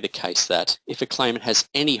usually the case that if a claimant has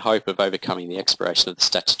any hope of overcoming the expiration of the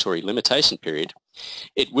statutory limitation period,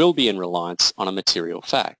 it will be in reliance on a material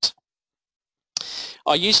fact.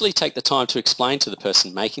 I usually take the time to explain to the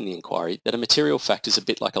person making the inquiry that a material fact is a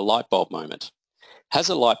bit like a light bulb moment. Has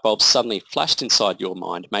a light bulb suddenly flashed inside your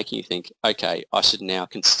mind, making you think, okay, I should now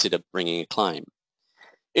consider bringing a claim?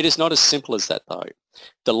 It is not as simple as that though.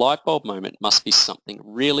 The light bulb moment must be something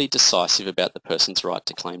really decisive about the person's right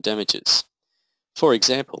to claim damages. For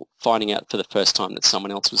example, finding out for the first time that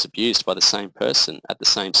someone else was abused by the same person at the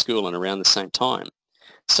same school and around the same time,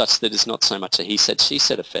 such that it is not so much a he said, she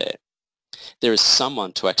said affair. There is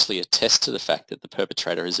someone to actually attest to the fact that the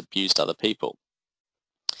perpetrator has abused other people.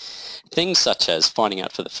 Things such as finding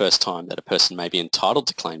out for the first time that a person may be entitled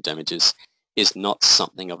to claim damages is not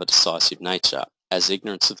something of a decisive nature, as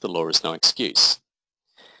ignorance of the law is no excuse.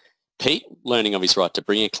 Pete, learning of his right to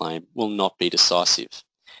bring a claim, will not be decisive.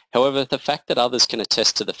 However, the fact that others can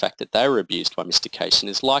attest to the fact that they were abused by Mr. Cation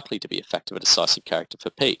is likely to be a fact of a decisive character for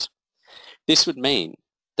Pete. This would mean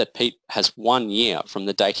that Pete has 1 year from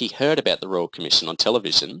the date he heard about the Royal Commission on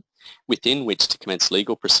television within which to commence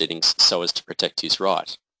legal proceedings so as to protect his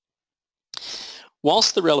right.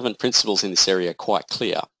 Whilst the relevant principles in this area are quite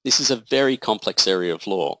clear, this is a very complex area of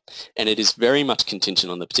law, and it is very much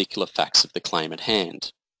contingent on the particular facts of the claim at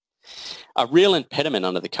hand. A real impediment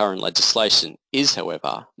under the current legislation is,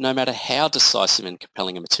 however, no matter how decisive and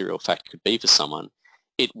compelling a material fact could be for someone,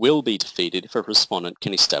 it will be defeated if a respondent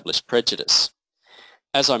can establish prejudice.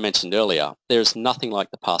 As I mentioned earlier, there is nothing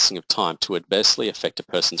like the passing of time to adversely affect a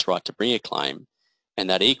person's right to bring a claim, and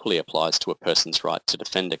that equally applies to a person's right to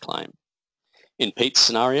defend a claim. In Pete's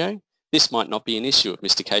scenario, this might not be an issue if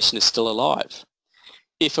Mr. Cation is still alive.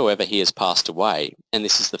 If, however, he has passed away, and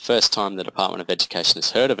this is the first time the Department of Education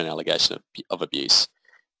has heard of an allegation of abuse,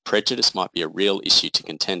 prejudice might be a real issue to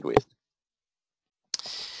contend with.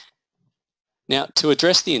 Now, to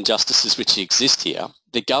address the injustices which exist here,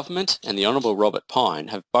 the government and the Honourable Robert Pyne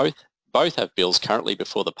have both have bills currently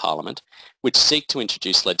before the Parliament which seek to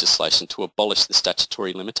introduce legislation to abolish the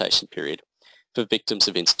statutory limitation period for victims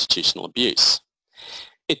of institutional abuse.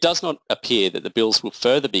 It does not appear that the bills will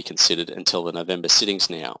further be considered until the November sittings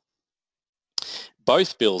now.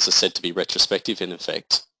 Both bills are said to be retrospective in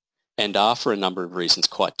effect and are, for a number of reasons,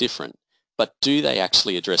 quite different, but do they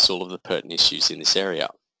actually address all of the pertinent issues in this area?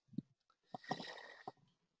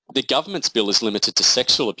 The government's bill is limited to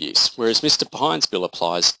sexual abuse, whereas Mr Pyne's bill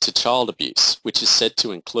applies to child abuse, which is said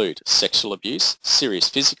to include sexual abuse, serious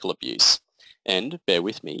physical abuse, and, bear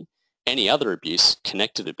with me, any other abuse,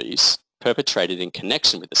 connected abuse, perpetrated in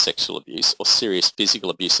connection with the sexual abuse or serious physical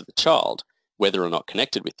abuse of the child, whether or not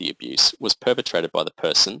connected with the abuse, was perpetrated by the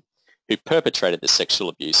person who perpetrated the sexual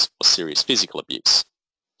abuse or serious physical abuse.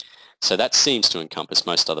 So that seems to encompass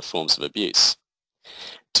most other forms of abuse.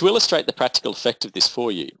 To illustrate the practical effect of this for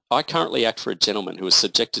you, I currently act for a gentleman who was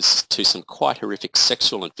subjected to some quite horrific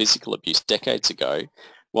sexual and physical abuse decades ago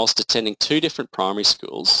whilst attending two different primary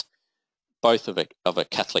schools, both of a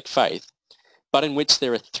Catholic faith, but in which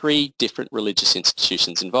there are three different religious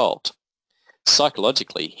institutions involved.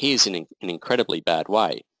 Psychologically, he is in an incredibly bad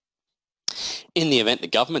way. In the event the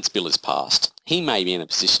government's bill is passed, he may be in a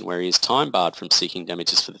position where he is time barred from seeking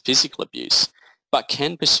damages for the physical abuse, but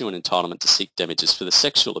can pursue an entitlement to seek damages for the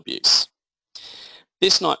sexual abuse.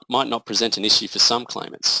 This might not present an issue for some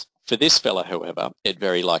claimants. For this fellow, however, it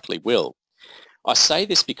very likely will. I say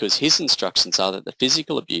this because his instructions are that the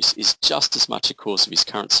physical abuse is just as much a cause of his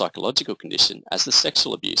current psychological condition as the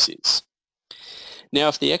sexual abuse is. Now,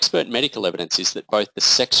 if the expert medical evidence is that both the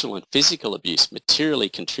sexual and physical abuse materially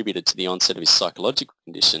contributed to the onset of his psychological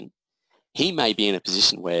condition, he may be in a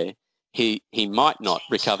position where he might not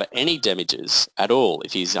recover any damages at all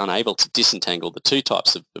if he's unable to disentangle the two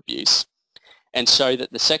types of abuse and show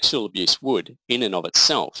that the sexual abuse would, in and of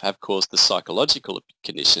itself, have caused the psychological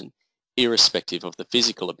condition irrespective of the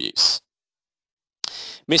physical abuse.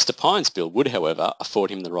 Mr Pyne's bill would, however,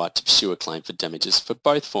 afford him the right to pursue a claim for damages for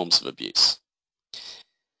both forms of abuse.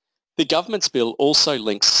 The government's bill also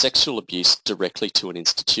links sexual abuse directly to an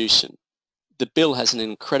institution. The bill has an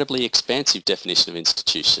incredibly expansive definition of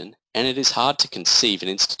institution, and it is hard to conceive an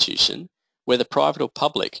institution, whether private or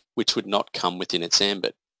public, which would not come within its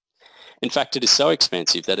ambit. In fact, it is so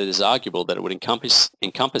expansive that it is arguable that it would encompass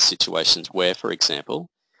situations where, for example,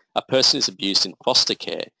 a person is abused in foster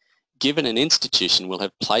care, given an institution will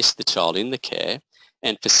have placed the child in the care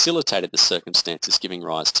and facilitated the circumstances giving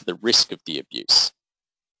rise to the risk of the abuse.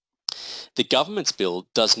 The government's bill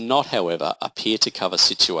does not, however, appear to cover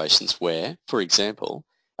situations where, for example,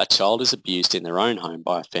 a child is abused in their own home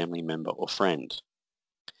by a family member or friend.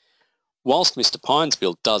 Whilst Mr Pyne's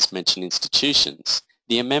bill does mention institutions,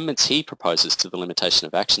 the amendments he proposes to the Limitation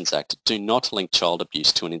of Actions Act do not link child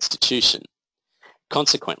abuse to an institution.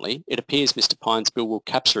 Consequently, it appears Mr Pyne's bill will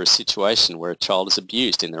capture a situation where a child is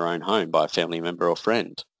abused in their own home by a family member or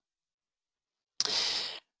friend.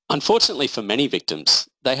 Unfortunately for many victims,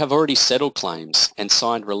 they have already settled claims and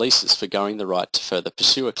signed releases forgoing the right to further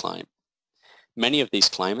pursue a claim. Many of these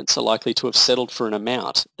claimants are likely to have settled for an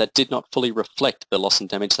amount that did not fully reflect the loss and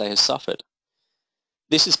damage they have suffered.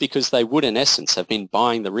 This is because they would in essence have been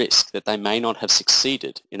buying the risk that they may not have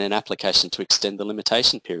succeeded in an application to extend the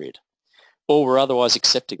limitation period, or were otherwise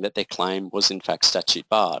accepting that their claim was in fact statute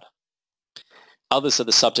barred. Others are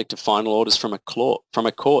the subject of final orders from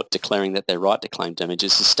a court declaring that their right to claim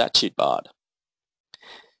damages is statute barred.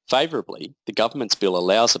 Favourably, the government's bill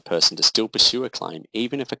allows a person to still pursue a claim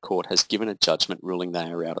even if a court has given a judgment ruling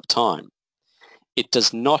they are out of time. It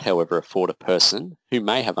does not, however, afford a person who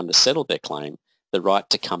may have undersettled their claim the right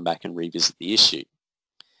to come back and revisit the issue.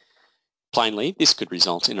 Plainly, this could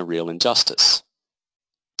result in a real injustice.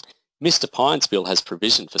 Mr Pyne's bill has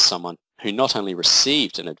provision for someone who not only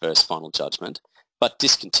received an adverse final judgment, but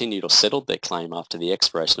discontinued or settled their claim after the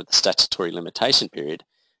expiration of the statutory limitation period,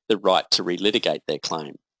 the right to relitigate their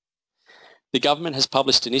claim. The government has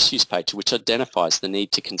published an issues page which identifies the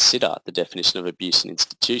need to consider the definition of abuse in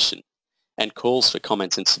institution and calls for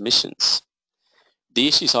comments and submissions. The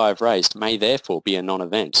issues I have raised may therefore be a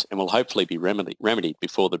non-event and will hopefully be remedied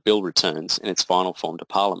before the bill returns in its final form to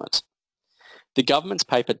Parliament. The government's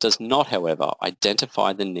paper does not, however,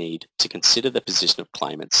 identify the need to consider the position of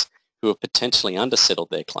claimants who have potentially undersettled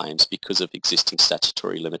their claims because of existing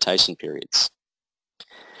statutory limitation periods.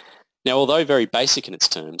 Now, although very basic in its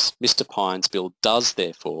terms, Mr Pyne's bill does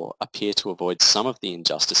therefore appear to avoid some of the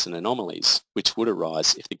injustice and anomalies which would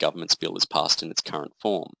arise if the government's bill is passed in its current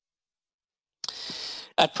form.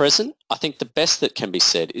 At present, I think the best that can be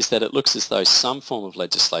said is that it looks as though some form of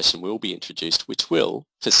legislation will be introduced which will,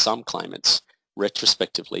 for some claimants,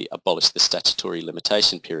 retrospectively abolish the statutory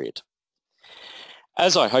limitation period.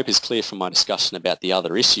 As I hope is clear from my discussion about the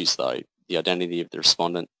other issues though, the identity of the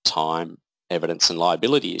respondent, time, evidence and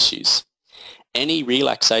liability issues, any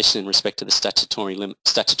relaxation in respect to the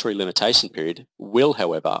statutory limitation period will,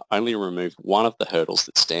 however, only remove one of the hurdles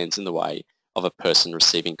that stands in the way of a person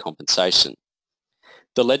receiving compensation.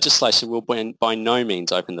 The legislation will by no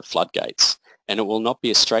means open the floodgates, and it will not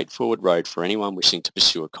be a straightforward road for anyone wishing to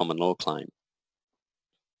pursue a common law claim.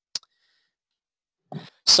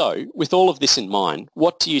 So, with all of this in mind,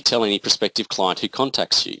 what do you tell any prospective client who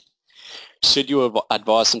contacts you? Should you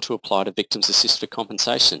advise them to apply to Victims Assist for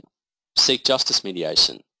compensation? Seek justice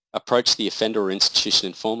mediation? Approach the offender or institution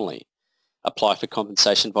informally? Apply for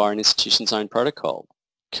compensation via an institution's own protocol?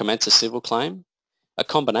 Commence a civil claim? A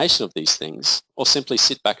combination of these things, or simply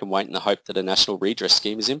sit back and wait in the hope that a national redress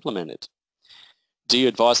scheme is implemented? Do you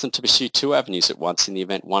advise them to pursue two avenues at once in the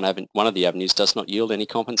event one of the avenues does not yield any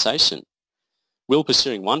compensation? Will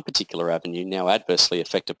pursuing one particular avenue now adversely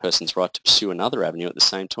affect a person's right to pursue another avenue at the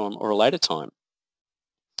same time or a later time?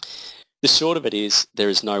 The short of it is there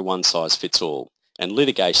is no one size fits all, and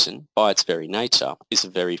litigation, by its very nature, is a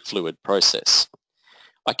very fluid process.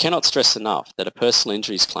 I cannot stress enough that a personal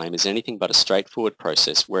injuries claim is anything but a straightforward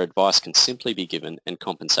process where advice can simply be given and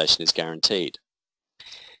compensation is guaranteed.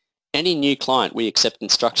 Any new client we accept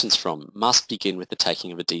instructions from must begin with the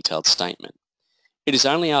taking of a detailed statement. It is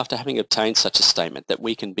only after having obtained such a statement that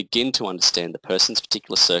we can begin to understand the person's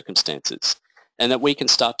particular circumstances and that we can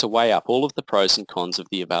start to weigh up all of the pros and cons of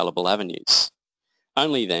the available avenues.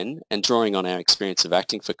 Only then, and drawing on our experience of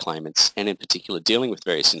acting for claimants and in particular dealing with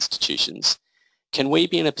various institutions, can we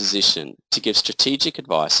be in a position to give strategic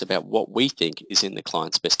advice about what we think is in the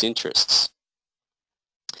client's best interests.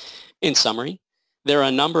 In summary, there are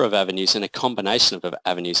a number of avenues and a combination of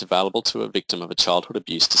avenues available to a victim of a childhood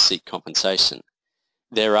abuse to seek compensation.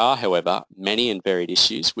 There are, however, many and varied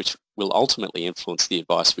issues which will ultimately influence the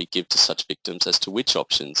advice we give to such victims as to which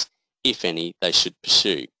options, if any, they should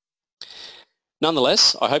pursue.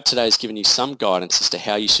 Nonetheless, I hope today has given you some guidance as to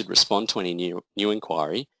how you should respond to any new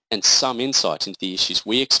inquiry and some insight into the issues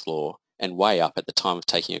we explore and weigh up at the time of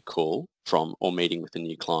taking a call from or meeting with a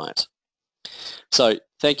new client. So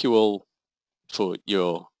thank you all for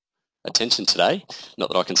your attention today. Not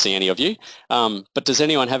that I can see any of you, but does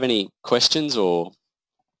anyone have any questions or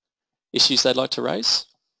issues they'd like to raise?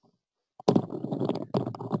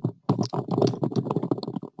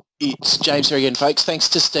 It's James here again, folks. Thanks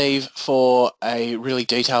to Steve for a really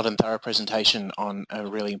detailed and thorough presentation on a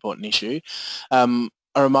really important issue.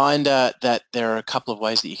 A reminder that there are a couple of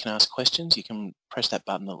ways that you can ask questions. You can press that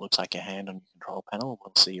button that looks like a hand on your control panel.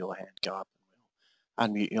 We'll see your hand go up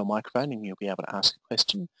and we'll unmute your microphone and you'll be able to ask a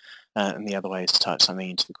question. And the other way is to type something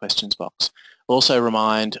into the questions box. Also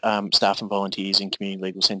remind staff and volunteers in community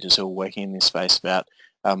legal centres who are working in this space about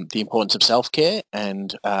the importance of self-care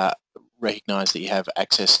and recognise that you have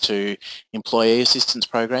access to employee assistance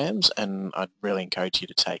programs, and I'd really encourage you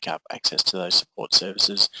to take up access to those support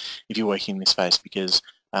services if you're working in this space, because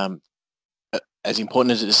as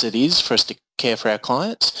important as it is for us to care for our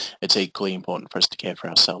clients, it's equally important for us to care for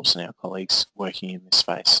ourselves and our colleagues working in this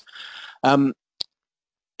space.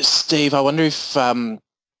 Steve, I wonder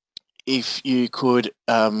if you could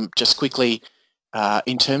just quickly,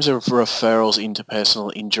 in terms of referrals into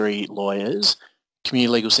personal injury lawyers,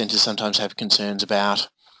 community legal centres sometimes have concerns about,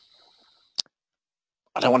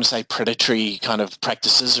 I don't want to say predatory kind of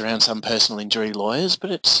practices around some personal injury lawyers,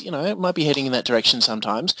 but it's, you know, it might be heading in that direction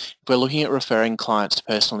sometimes. If we're looking at referring clients to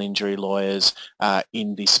personal injury lawyers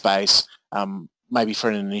in this space, maybe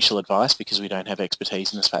for an initial advice because we don't have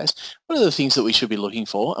expertise in the space, what are the things that we should be looking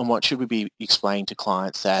for and what should we be explaining to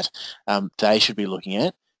clients that they should be looking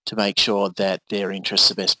at to make sure that their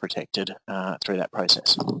interests are best protected through that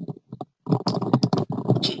process?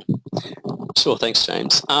 Sure, thanks,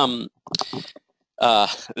 James. I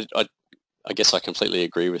guess I completely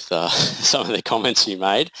agree with some of the comments you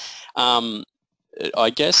made.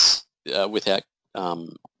 I guess without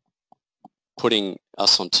putting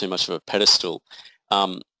us on too much of a pedestal,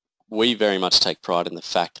 we very much take pride in the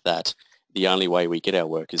fact that the only way we get our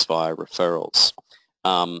work is via referrals.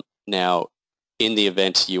 Now, in the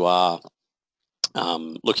event you are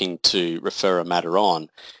looking to refer a matter on,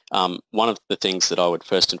 one of the things that I would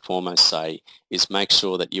first and foremost say is make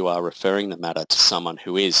sure that you are referring the matter to someone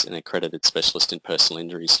who is an accredited specialist in personal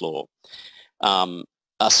injuries law.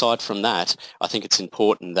 Aside from that, I think it's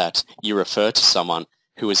important that you refer to someone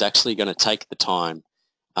who is actually going to take the time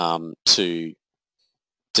to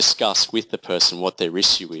discuss with the person what their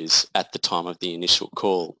issue is at the time of the initial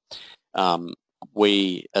call.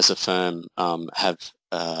 We, as a firm, have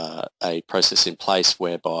a process in place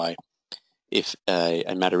whereby if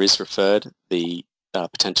a matter is referred, the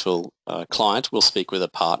potential client will speak with a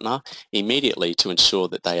partner immediately to ensure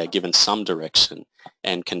that they are given some direction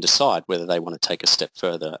and can decide whether they want to take a step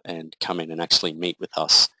further and come in and actually meet with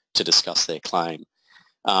us to discuss their claim.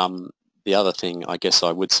 The other thing I guess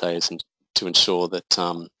I would say is to ensure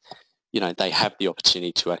that they have the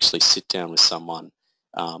opportunity to actually sit down with someone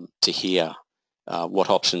to hear what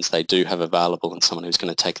options they do have available, and someone who's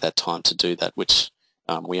going to take that time to do that, which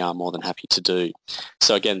we are more than happy to do.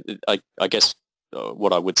 So again, I guess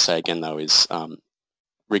what I would say again though is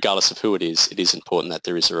regardless of who it is important that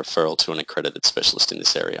there is a referral to an accredited specialist in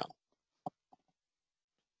this area.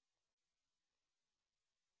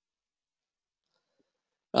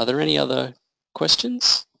 Are there any other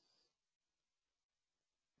questions?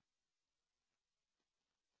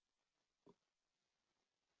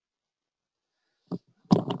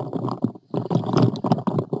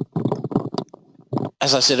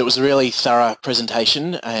 As I said, it was a really thorough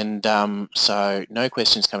presentation, and so no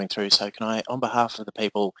questions coming through. So can I, on behalf of the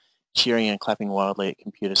people cheering and clapping wildly at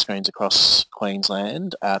computer screens across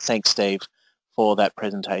Queensland, thank Steve for that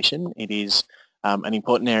presentation. It is an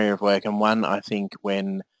important area of work, and one I think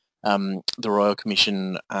when the Royal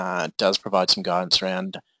Commission does provide some guidance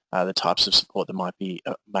around the types of support that might be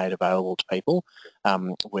made available to people,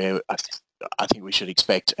 where I think we should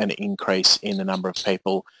expect an increase in the number of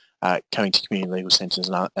people coming to community legal centres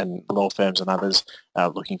and law firms and others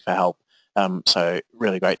looking for help. So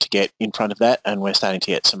really great to get in front of that, and we're starting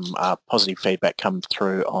to get some positive feedback come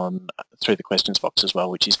through through the questions box as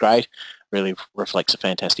well, which is great. Really reflects a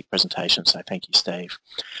fantastic presentation, so thank you, Steve.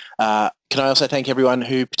 Can I also thank everyone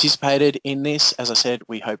who participated in this? As I said,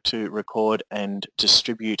 we hope to record and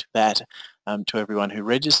distribute that to everyone who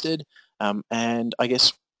registered, and I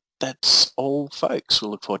guess that's all, folks.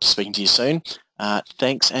 We'll look forward to speaking to you soon.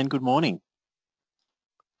 Thanks and good morning.